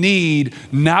you need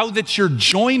now that you're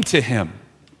joined to him?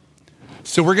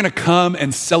 So we're going to come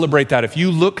and celebrate that. If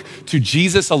you look to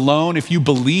Jesus alone, if you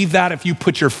believe that, if you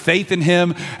put your faith in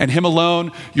him and him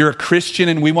alone, you're a Christian,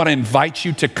 and we want to invite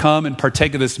you to come and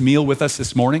partake of this meal with us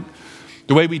this morning.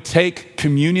 The way we take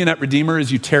communion at Redeemer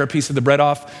is you tear a piece of the bread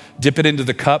off, dip it into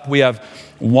the cup. We have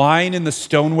wine in the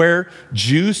stoneware,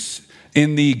 juice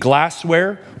in the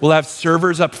glassware. We'll have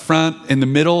servers up front, in the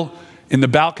middle, in the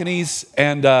balconies,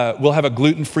 and we'll have a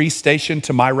gluten-free station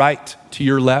to my right, to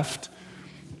your left.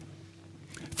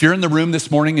 If you're in the room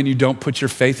this morning and you don't put your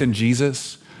faith in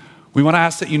Jesus, we want to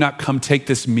ask that you not come take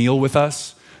this meal with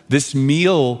us. This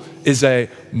meal is a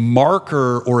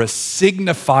marker or a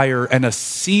signifier and a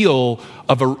seal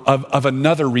of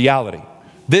another reality.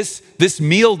 This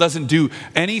meal doesn't do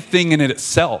anything in it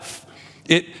itself.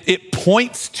 It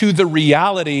points to the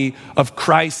reality of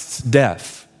Christ's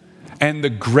death and the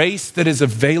grace that is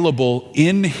available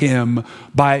in him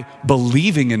by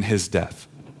believing in his death.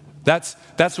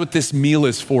 That's what this meal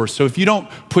is for. So if you don't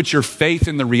put your faith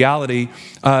in the reality,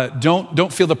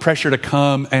 don't feel the pressure to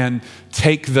come and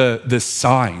take the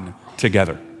sign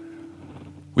together.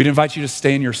 We'd invite you to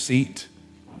stay in your seat,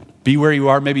 be where you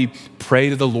are, maybe pray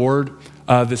to the Lord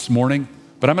this morning.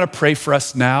 But I'm going to pray for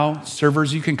us now.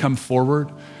 Servers, you can come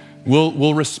forward.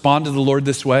 We'll respond to the Lord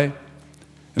this way.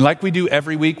 And like we do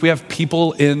every week, we have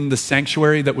people in the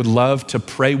sanctuary that would love to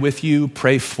pray with you,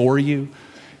 pray for you.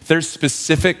 If there's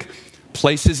specific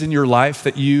places in your life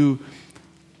that you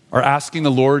are asking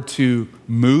the Lord to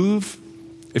move,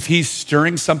 if he's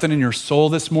stirring something in your soul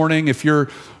this morning, if you're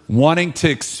wanting to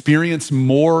experience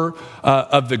more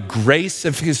of the grace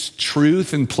of his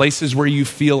truth in places where you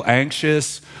feel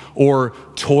anxious or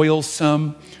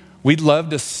toilsome, we'd love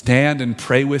to stand and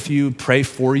pray with you, pray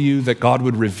for you, that God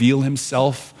would reveal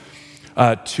himself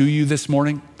to you this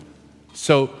morning.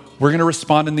 So we're going to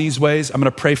respond in these ways. I'm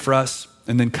going to pray for us,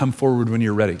 and then come forward when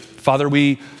you're ready. Father,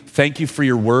 we thank you for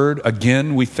your word.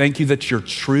 Again, we thank you that your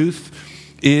truth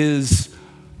is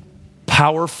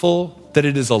powerful, that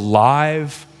it is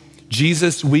alive.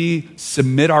 Jesus, we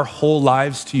submit our whole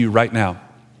lives to you right now.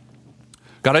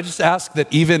 God, I just ask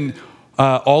that even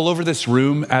all over this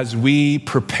room, as we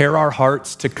prepare our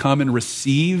hearts to come and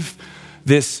receive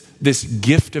this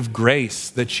gift of grace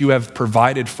that you have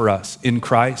provided for us in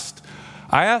Christ,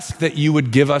 I ask that you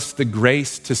would give us the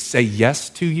grace to say yes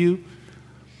to you.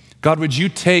 God, would you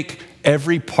take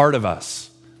every part of us?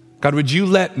 God, would you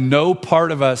let no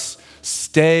part of us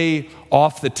stay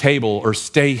off the table or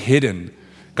stay hidden?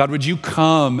 God, would you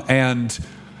come and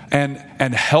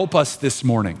help us this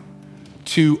morning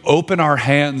to open our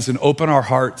hands and open our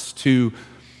hearts to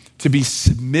be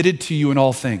submitted to you in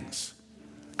all things?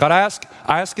 God,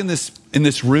 I ask in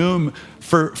this room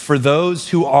for those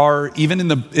who are even in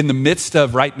the midst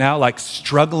of right now, like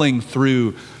struggling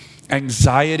through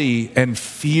anxiety and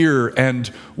fear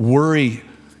and worry.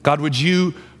 God, would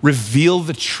you reveal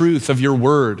the truth of your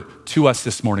word to us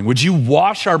this morning? Would you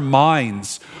wash our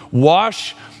minds,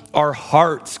 wash our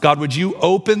hearts? God, would you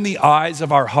open the eyes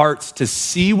of our hearts to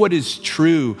see what is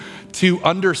true, to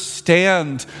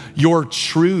understand your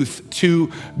truth,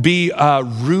 to be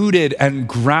rooted and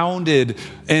grounded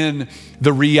in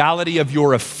the reality of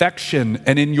your affection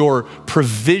and in your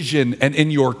provision and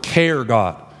in your care,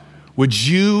 God? Would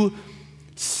you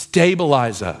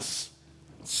stabilize us,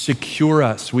 secure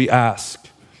us, we ask.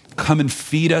 Come and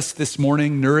feed us this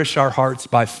morning, nourish our hearts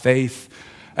by faith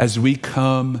as we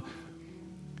come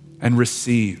and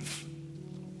receive.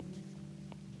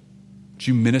 Would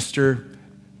you minister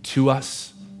to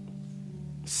us,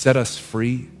 set us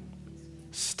free,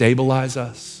 stabilize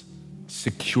us,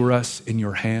 secure us in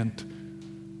your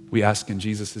hand? We ask in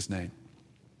Jesus' name.